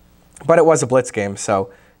 But it was a blitz game,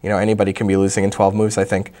 so you know anybody can be losing in 12 moves, I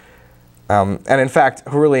think. And in fact,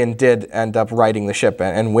 Herulian did end up righting the ship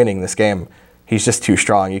and winning this game. He's just too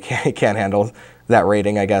strong. He can't handle that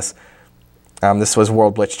rating, I guess. This was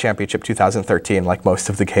World Blitz Championship 2013, like most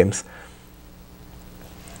of the games.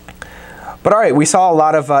 But all right, we saw a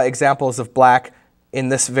lot of examples of black in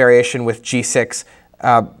this variation with g6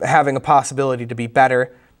 having a possibility to be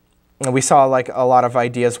better. And we saw like a lot of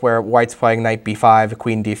ideas where white's playing knight b5,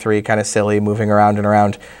 queen d3, kind of silly, moving around and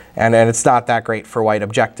around. And it's not that great for white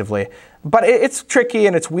objectively. But it's tricky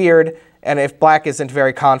and it's weird. And if black isn't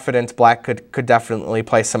very confident, black could definitely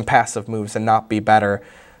play some passive moves and not be better.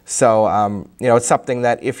 So, you know, it's something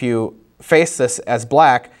that if you face this as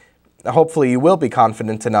black, hopefully you will be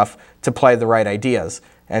confident enough to play the right ideas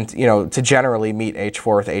and, you know, to generally meet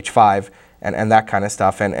h4 with h5 and that kind of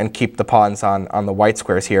stuff, and keep the pawns on the white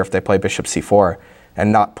squares here if they play bishop c4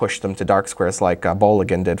 and not push them to dark squares like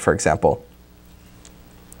Boligan did, for example.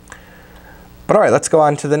 But all right, let's go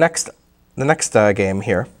on to the next game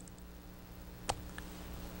here.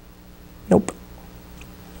 Nope.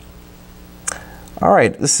 All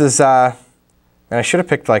right, this is, and I should have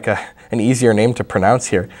picked like an easier name to pronounce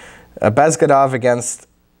here. Bezgodov against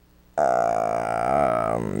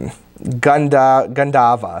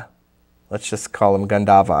Gundava. Let's just call him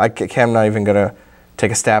Gundava. I'm not even going to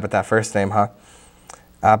take a stab at that first name, huh?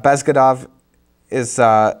 Bezgodov is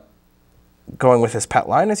going with his pet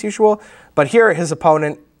line as usual, but here his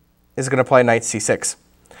opponent is going to play knight c6.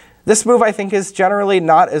 This move, I think, is generally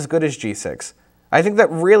not as good as g6. I think that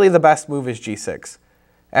really the best move is g6.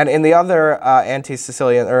 And in the other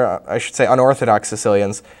anti-Sicilian, or I should say unorthodox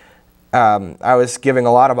Sicilians, I was giving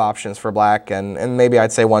a lot of options for black, and maybe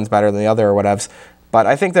I'd say one's better than the other or whatevs. But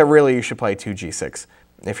I think that really you should play 2g6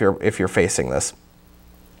 if you're facing this.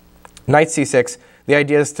 Knight c6, the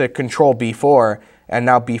idea is to control b4, and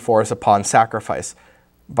now b4 is a pawn sacrifice.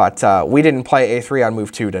 But we didn't play a3 on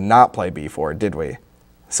move 2 to not play b4, did we?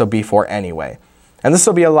 So b4 anyway. And this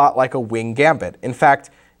will be a lot like a wing gambit. In fact,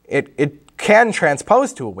 it can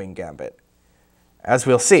transpose to a wing gambit, as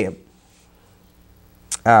we'll see.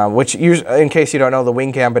 Which, in case you don't know, the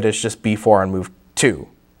wing gambit is just b4 on move 2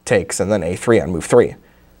 takes, and then a3 on move 3.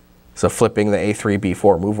 So flipping the a3,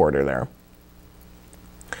 b4 move order there.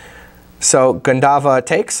 So Gundava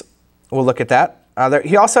takes. We'll look at that.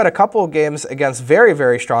 He also had a couple of games against very,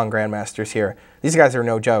 very strong grandmasters here. These guys are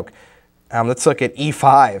no joke. Let's look at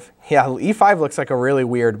e5. Yeah, e5 looks like a really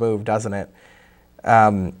weird move, doesn't it?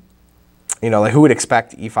 You know, like who would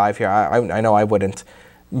expect e5 here? I know I wouldn't.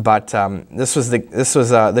 But this was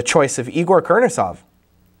the choice of Igor Kurnisov,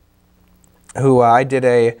 who I did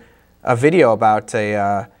a video about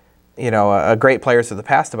a great players of the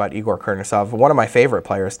past about Igor Kurnisov. One of my favorite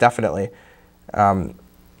players, definitely.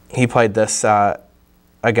 He played this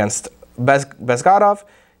against Bezgodov.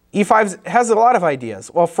 E5 has a lot of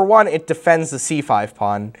ideas. Well, for one, it defends the c5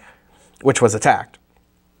 pawn, which was attacked.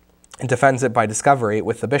 It defends it by discovery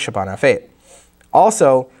with the bishop on f8.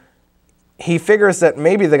 Also, he figures that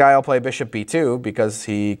maybe the guy will play bishop b2 because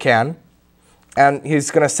he can, and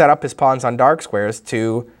he's going to set up his pawns on dark squares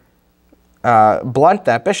to blunt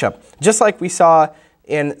that bishop, just like we saw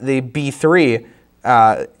in the b3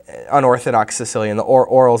 Unorthodox Sicilian, the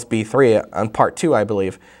Oral's b3 on part 2, I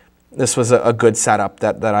believe. This was a good setup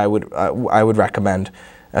that I would recommend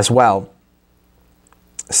as well.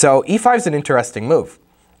 So e5 is an interesting move.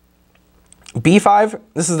 b5,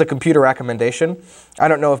 this is the computer recommendation. I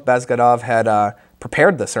don't know if Bezgodov had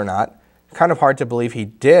prepared this or not. Kind of hard to believe he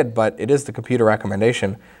did, but it is the computer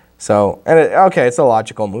recommendation. So, okay, it's a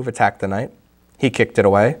logical move. Attack the knight. He kicked it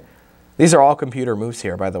away. These are all computer moves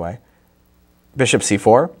here, by the way. Bishop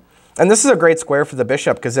c4. And this is a great square for the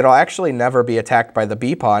bishop because it'll actually never be attacked by the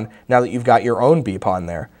b pawn now that you've got your own b pawn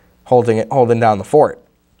there, holding down the fort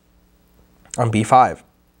on b5.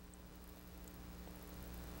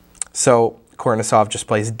 So Kurnisov just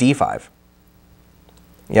plays d5.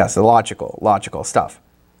 Yes, the logical stuff.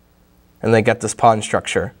 And they get this pawn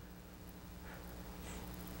structure.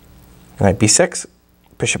 Knight b6,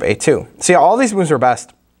 bishop a2. See, all these moves are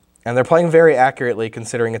best, and they're playing very accurately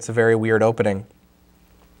considering it's a very weird opening.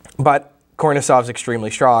 But Kurnisov's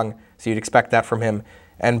extremely strong, so you'd expect that from him.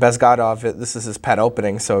 And Bezgodov, this is his pet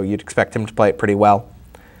opening, so you'd expect him to play it pretty well.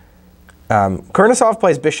 Kurnisov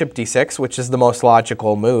plays bishop d6, which is the most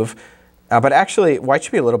logical move. But actually, white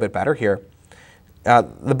should be a little bit better here.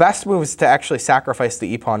 The best move is to actually sacrifice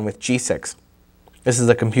the e-pawn with g6. This is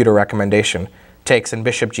the computer recommendation. Takes and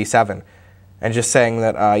bishop g7. And just saying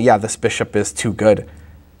that, yeah, this bishop is too good.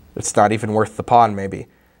 It's not even worth the pawn, maybe.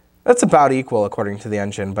 That's about equal according to the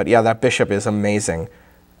engine, but yeah, that bishop is amazing.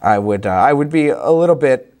 I would be a little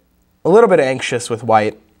bit anxious with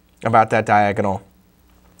white about that diagonal.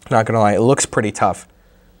 Not gonna lie, it looks pretty tough.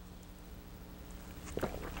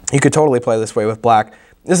 You could totally play this way with black.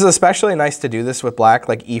 This is especially nice to do this with black,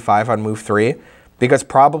 like e5 on move 3, because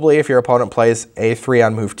probably if your opponent plays a3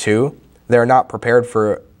 on move 2, they're not prepared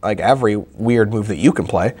for like every weird move that you can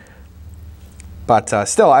play. But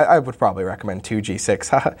still, I would probably recommend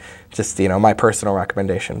 2g6. Just, you know, my personal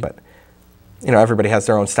recommendation. But, you know, everybody has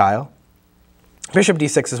their own style. Bishop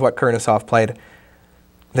d6 is what Kurnisov played.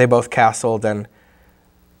 They both castled. And,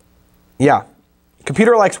 yeah,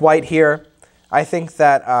 computer likes white here. I think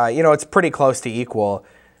that, you know, it's pretty close to equal.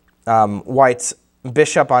 White's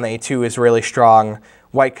bishop on a2 is really strong.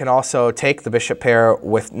 White can also take the bishop pair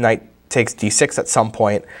with knight takes d6 at some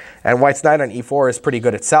point, and white's knight on e4 is pretty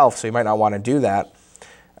good itself, so you might not want to do that.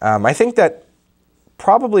 I think that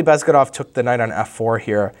probably Bezgodov took the knight on f4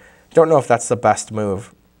 here. Don't know if that's the best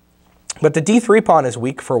move. But the d3 pawn is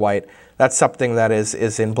weak for white. That's something that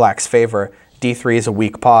is in black's favor. d3 is a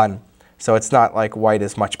weak pawn, so it's not like white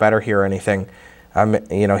is much better here or anything.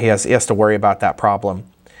 You know, he has to worry about that problem.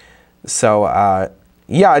 So,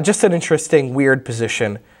 yeah, just an interesting, weird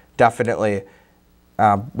position, definitely.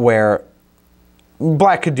 Where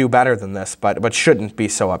black could do better than this, but shouldn't be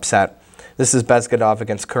so upset. This is Bezgodov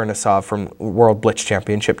against Kurnisov from World Blitz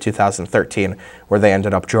Championship 2013, where they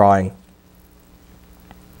ended up drawing.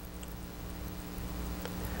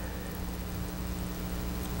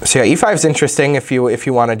 So yeah, e5 is interesting if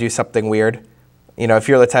you want to do something weird. You know, if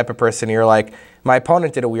you're the type of person, you're like, my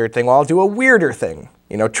opponent did a weird thing, well, I'll do a weirder thing.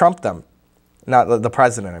 You know, trump them. Not the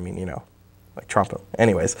president, I mean, you know, like trump him.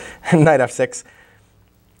 Anyways, knight f6.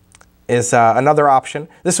 Is another option.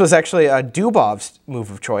 This was actually Dubov's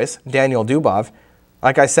move of choice, Daniel Dubov.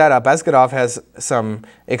 Like I said, Bezgodov has some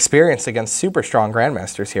experience against super strong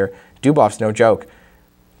grandmasters here. Dubov's no joke.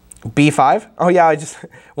 b5? Oh yeah, I just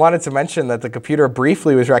wanted to mention that the computer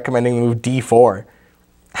briefly was recommending the move d4.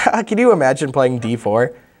 Can you imagine playing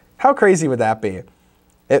d4? How crazy would that be?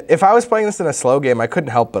 If I was playing this in a slow game, I couldn't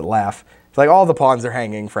help but laugh. It's like all the pawns are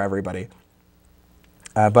hanging for everybody.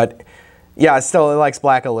 But yeah, still it likes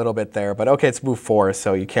black a little bit there. But okay, it's move 4,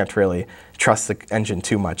 so you can't really trust the engine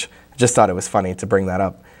too much. Just thought it was funny to bring that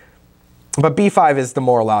up. But b5 is the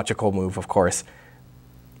more logical move, of course.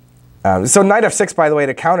 So knight f6, by the way,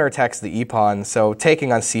 to counterattack the e-pawn. So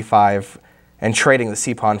taking on c5 and trading the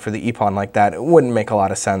c-pawn for the e-pawn like that, it wouldn't make a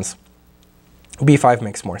lot of sense. b5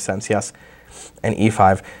 makes more sense, yes. And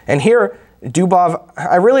e5. And here, Dubov,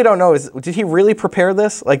 I really don't know, did he really prepare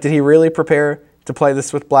this? Like, did he really prepare to play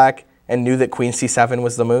this with black and knew that queen c7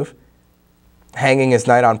 was the move? Hanging his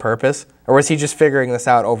knight on purpose? Or was he just figuring this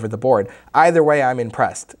out over the board? Either way, I'm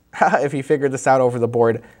impressed. If he figured this out over the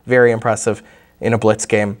board, very impressive in a blitz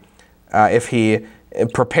game. If he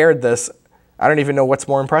prepared this, I don't even know what's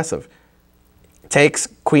more impressive. Takes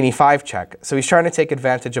queen e5 check. So he's trying to take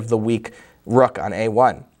advantage of the weak rook on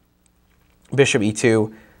a1. Bishop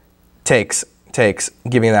e2 takes,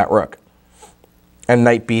 give me that rook. And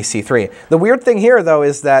knight b c3. The weird thing here, though,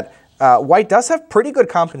 is that white does have pretty good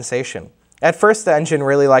compensation. At first, the engine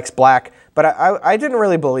really likes black, but I didn't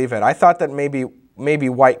really believe it. I thought that maybe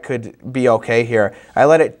white could be okay here. I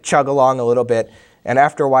let it chug along a little bit, and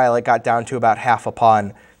after a while, it got down to about half a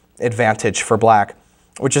pawn advantage for black,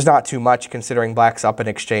 which is not too much considering black's up in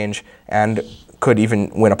exchange and could even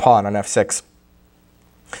win a pawn on f6.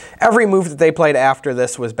 Every move that they played after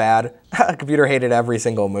this was bad. The computer hated every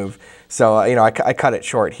single move. So, you know, I cut it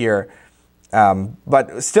short here.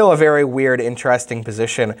 But still a very weird, interesting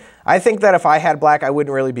position. I think that if I had black, I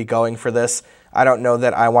wouldn't really be going for this. I don't know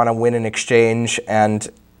that I want to win an exchange and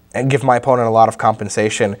give my opponent a lot of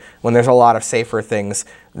compensation when there's a lot of safer things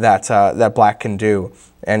that, that black can do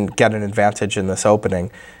and get an advantage in this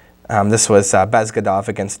opening. This was Bezgodov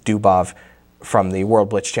against Dubov from the World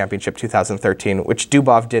Blitz Championship 2013, which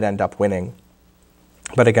Dubov did end up winning.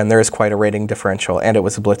 But again, there is quite a rating differential, and it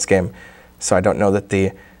was a blitz game, so I don't know that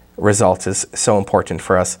the result is so important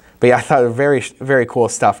for us. But yeah, I thought it was very, very cool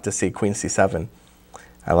stuff to see queen c7.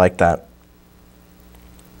 I like that.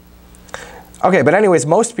 Okay, but anyways,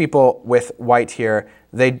 most people with white here,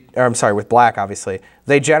 with black, obviously,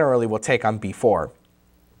 they generally will take on b4.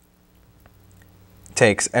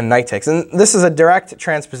 Takes and knight takes. And this is a direct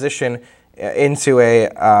transposition into a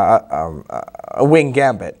wing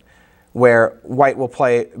gambit, where white will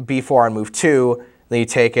play b4 on move 2, then you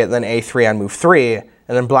take it, then a3 on move 3, and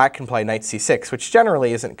then black can play knight c6, which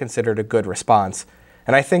generally isn't considered a good response.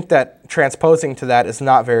 And I think that transposing to that is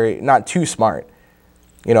not too smart.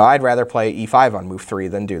 You know, I'd rather play e5 on move 3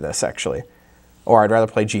 than do this, actually. Or I'd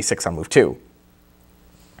rather play g6 on move 2.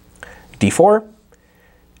 d4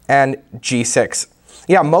 and g6.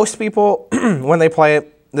 Yeah, most people, when they play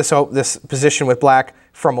this position with black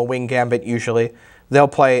from a wing gambit usually, they'll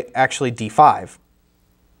play actually d5.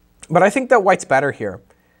 But I think that white's better here.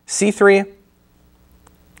 c3,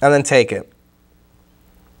 and then take it.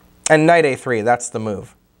 And knight a3, that's the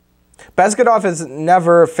move. Bezgodov has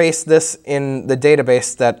never faced this in the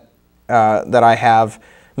database that I have.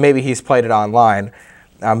 Maybe he's played it online.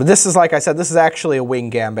 But this is, like I said, this is actually a wing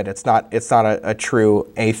gambit. It's not a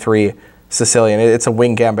true a3 Sicilian. It's a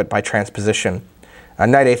wing gambit by transposition.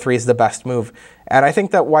 Knight a3 is the best move. And I think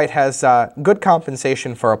that white has good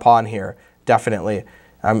compensation for a pawn here, definitely.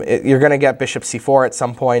 You're going to get bishop c4 at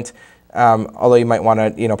some point, although you might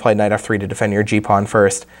want to play knight f3 to defend your g-pawn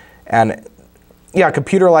first. And yeah,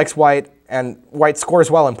 computer likes white, and white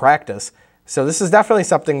scores well in practice. So this is definitely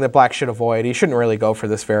something that black should avoid. He shouldn't really go for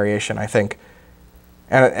this variation, I think.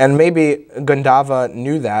 And maybe Gundava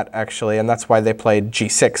knew that, actually, and that's why they played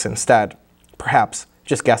g6 instead. Perhaps.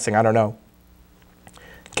 Just guessing, I don't know.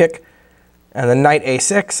 Kick. And then knight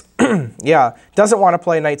a6. Yeah, doesn't want to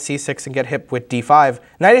play knight c6 and get hit with d5.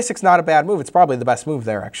 Knight a6 not a bad move. It's probably the best move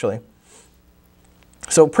there, actually.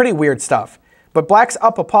 So pretty weird stuff. But black's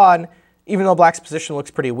up a pawn, even though black's position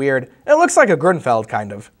looks pretty weird. It looks like a Grunfeld,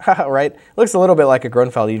 kind of, right? It looks a little bit like a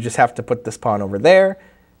Grunfeld. You just have to put this pawn over there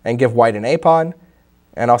and give white an a-pawn.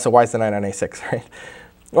 And also, why is the knight on a6, right?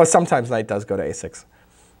 Well, sometimes knight does go to a6.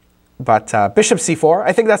 But bishop c4,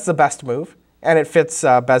 I think that's the best move. And it fits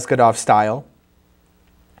Bezgodov's style.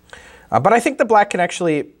 But I think the black can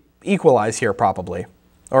actually equalize here, probably.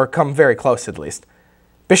 Or come very close, at least.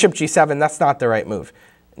 Bishop g7, that's not the right move.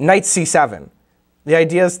 Knight c7. The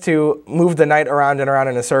idea is to move the knight around and around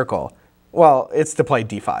in a circle. Well, it's to play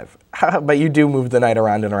d5. But you do move the knight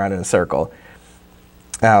around and around in a circle.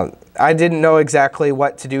 I didn't know exactly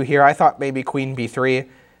what to do here. I thought maybe queen b3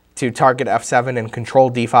 to target f7 and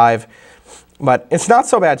control d5, but it's not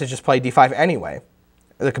so bad to just play d5 anyway,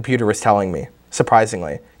 the computer was telling me,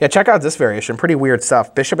 surprisingly. Yeah, check out this variation, pretty weird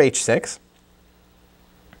stuff. Bishop h6.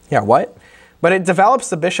 Yeah, what? But it develops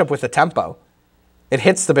the bishop with a tempo. It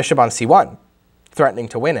hits the bishop on c1, threatening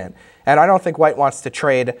to win it. And I don't think white wants to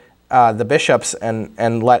trade the bishops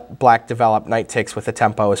and let black develop knight takes with a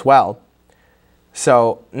tempo as well.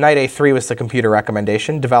 So knight a3 was the computer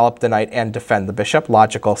recommendation. Develop the knight and defend the bishop.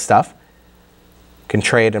 Logical stuff. Can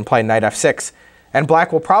trade and play knight f6. And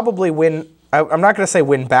black will probably win. I'm not going to say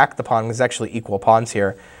win back the pawn. There's actually equal pawns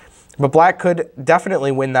here. But black could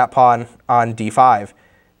definitely win that pawn on d5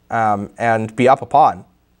 and be up a pawn,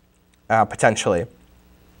 potentially.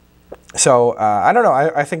 So I don't know.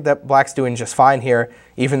 I think that black's doing just fine here.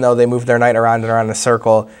 Even though they move their knight around and around in a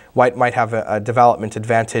circle, white might have a development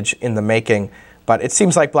advantage in the making. But it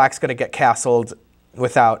seems like black's going to get castled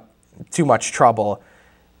without too much trouble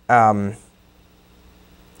and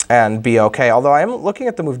be okay. Although I am looking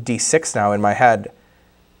at the move d6 now in my head.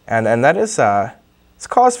 And that is it's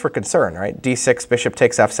cause for concern, right? d6, bishop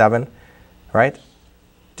takes f7, right?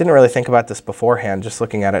 Didn't really think about this beforehand, just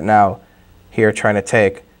looking at it now here, trying to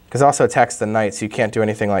take. Because it also attacks the knight, so you can't do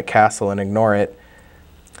anything like castle and ignore it.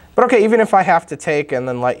 But okay, even if I have to take and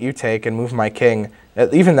then let you take and move my king,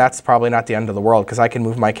 even that's probably not the end of the world, because I can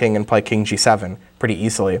move my king and play king g7 pretty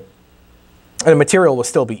easily. And the material will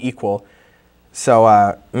still be equal,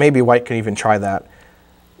 so maybe white can even try that.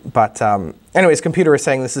 But anyways, computer is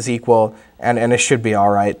saying this is equal, and it should be all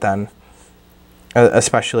right then.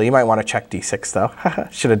 Especially, you might want to check d6 though.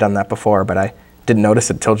 Should have done that before, but I didn't notice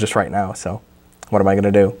it until just right now, so what am I going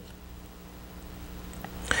to do?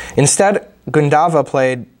 Instead, Gundava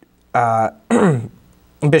played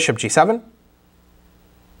bishop g7.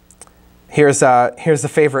 Here's the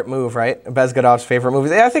favorite move, right? Bezgodov's favorite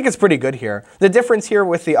move. I think it's pretty good here. The difference here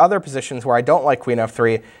with the other positions where I don't like queen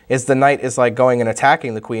f3 is the knight is like going and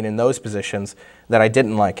attacking the queen in those positions that I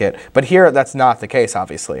didn't like it. But here, that's not the case,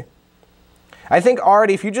 obviously. I think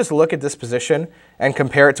already, if you just look at this position and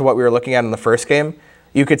compare it to what we were looking at in the first game,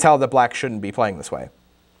 you could tell that black shouldn't be playing this way.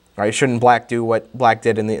 Right? Shouldn't black do what black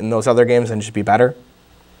did in those other games and just be better?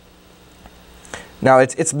 Now,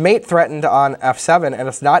 it's mate threatened on f7, and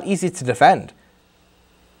it's not easy to defend.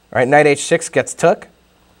 Right? Knight h6 gets took.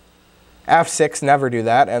 f6, never do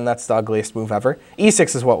that, and that's the ugliest move ever.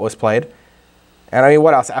 e6 is what was played. And I mean,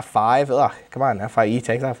 what else? f5? Ugh, come on, f5, e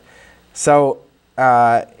takes f. So,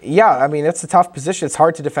 yeah, I mean, it's a tough position. It's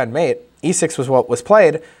hard to defend mate. e6 was what was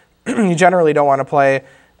played. You generally don't want to play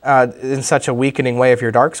in such a weakening way of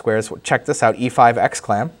your dark squares. Check this out, e5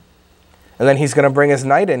 exclam. And then he's going to bring his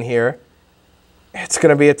knight in here. It's going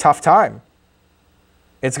to be a tough time.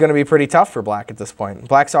 It's going to be pretty tough for black at this point.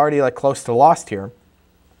 Black's already like close to lost here.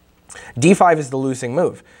 d5 is the losing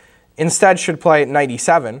move. Instead, should play knight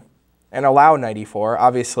e7 and allow knight e4.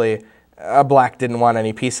 Obviously, black didn't want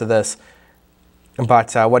any piece of this.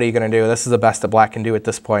 But what are you going to do? This is the best that black can do at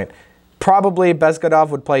this point. Probably Bezgodov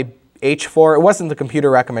would play h4. It wasn't the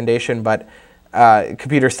computer recommendation, but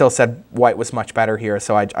computer still said white was much better here,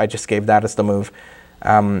 so I just gave that as the move.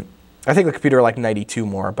 I think the computer liked knight e2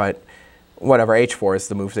 more, but whatever, h4 is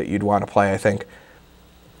the move that you'd want to play, I think.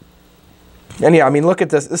 And yeah, I mean, look at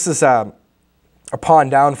this. This is a pawn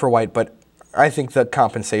down for white, but I think the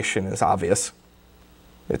compensation is obvious.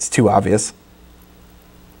 It's too obvious.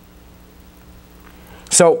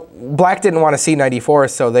 So black didn't want to see knight e4,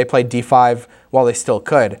 so they played d5 while they still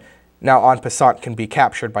could. Now en passant can be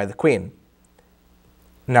captured by the queen.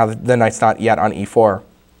 Now the knight's not yet on e4.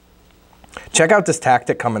 Check out this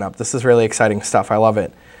tactic coming up. This is really exciting stuff. I love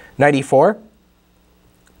it. Knight e4,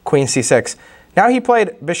 queen c6. Now he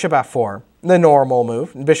played bishop f4, the normal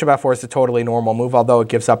move. Bishop f4 is a totally normal move, although it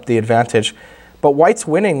gives up the advantage. But white's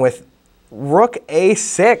winning with rook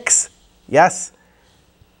a6. Yes.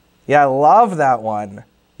 Yeah, I love that one.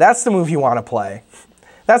 That's the move you want to play.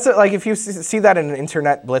 That's like if you see that in an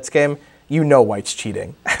internet blitz game, you know white's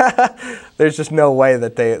cheating. There's just no way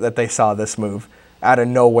that they saw this move out of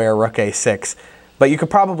nowhere, rook a6. But you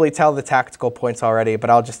could probably tell the tactical points already,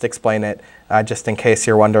 but I'll just explain it just in case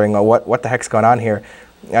you're wondering, well, what the heck's going on here.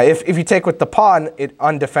 If you take with the pawn, it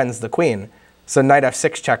undefends the queen. So knight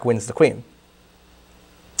f6 check wins the queen.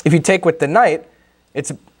 If you take with the knight,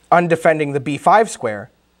 it's undefending the b5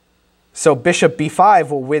 square. So bishop b5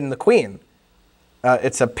 will win the queen.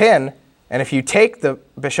 It's a pin, and if you take the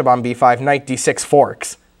bishop on b5, knight d6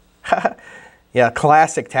 forks. Yeah,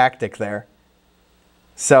 classic tactic there.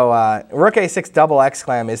 So rook a6 double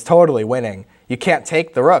exclam is totally winning. You can't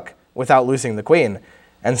take the rook without losing the queen.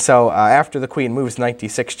 And so after the queen moves, knight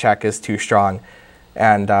d6 check is too strong,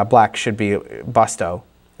 and black should be busto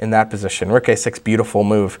in that position. Rook a6, beautiful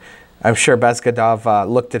move. I'm sure Bezgodov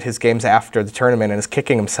looked at his games after the tournament and is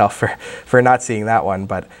kicking himself for not seeing that one,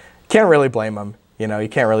 but can't really blame him. You know, you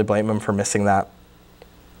can't really blame him for missing that.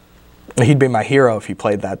 He'd be my hero if he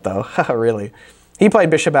played that, though. Really. He played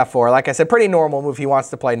bishop f4. Like I said, pretty normal move. He wants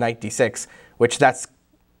to play knight d6, which that's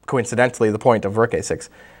coincidentally the point of rook a6.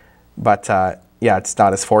 But yeah, it's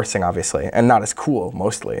not as forcing, obviously, and not as cool,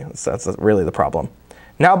 mostly. That's really the problem.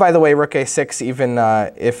 Now, by the way, rook a6, even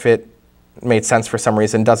if it made sense for some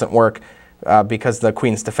reason, doesn't work because the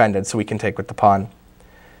queen's defended, so we can take with the pawn.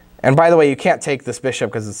 And by the way, you can't take this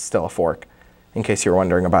bishop because it's still a fork, in case you were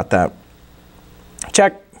wondering about that.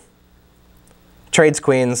 Check. Trades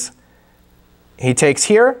queens. He takes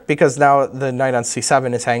here because now the knight on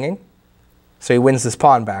c7 is hanging. So he wins this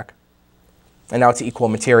pawn back. And now it's equal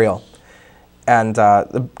material. And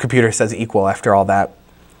the computer says equal after all that.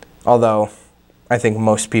 Although I think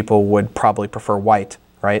most people would probably prefer white,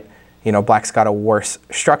 right? You know, black's got a worse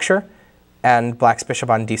structure, and black's bishop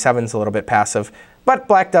on d7 is a little bit passive. But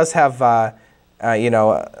black does have, you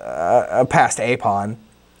know, a passed a pawn,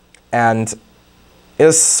 and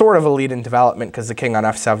is sort of a lead in development because the king on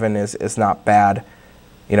f7 is not bad.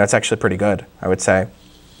 You know, it's actually pretty good, I would say.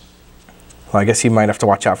 Well, I guess you might have to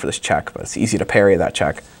watch out for this check, but it's easy to parry that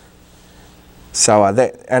check. So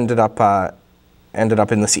they ended up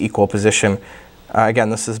in this equal position. Again,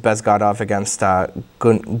 this is Bezgodov against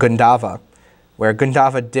Gundava, where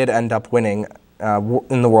Gundava did end up winning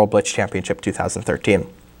in the World Blitz Championship 2013.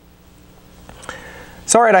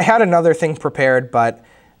 So, all right, I had another thing prepared, but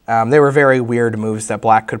they were very weird moves that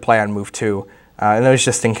black could play on move 2, and it was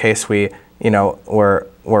just in case we, you know, were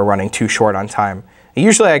running too short on time.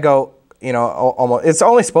 Usually I go, you know, almost. It's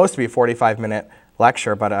only supposed to be a 45-minute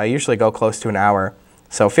lecture, but I usually go close to an hour.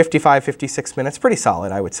 So 55, 56 minutes, pretty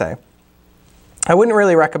solid, I would say. I wouldn't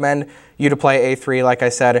really recommend you to play a3, like I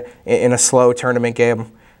said, in a slow tournament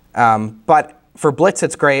game. But for blitz,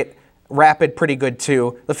 it's great. Rapid, pretty good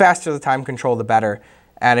too. The faster the time control, the better.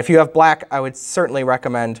 And if you have black, I would certainly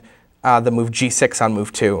recommend the move g6 on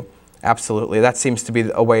move 2. Absolutely. That seems to be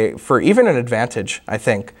a way for even an advantage, I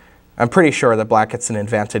think. I'm pretty sure that black gets an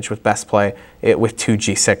advantage with best play with 2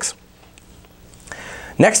 g6.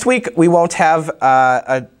 Next week, we won't have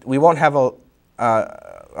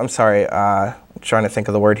I'm sorry, I'm trying to think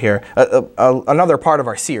of the word here. Another part of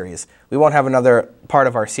our series. We won't have another part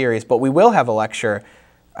of our series, but we will have a lecture.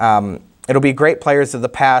 It'll be great players of the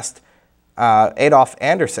past. Adolf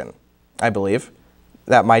Anderson, I believe,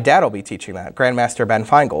 that my dad will be teaching that, Grandmaster Ben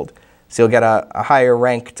Finegold. So you'll get a higher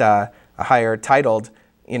ranked, a higher titled,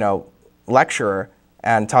 you know, lecturer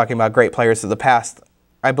and talking about great players of the past.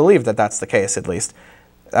 I believe that that's the case, at least.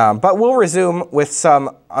 But we'll resume with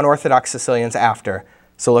some Unorthodox Sicilians after.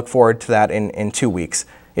 So look forward to that in 2 weeks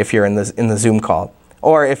if you're in the Zoom call.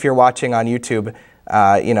 Or if you're watching on YouTube,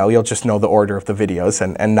 you know, you'll just know the order of the videos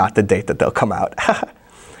and not the date that they'll come out.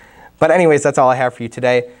 But anyways, that's all I have for you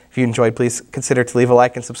today. If you enjoyed, please consider to leave a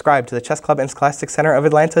like and subscribe to the Chess Club and Scholastic Center of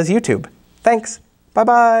Atlanta's YouTube. Thanks.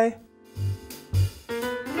 Bye-bye.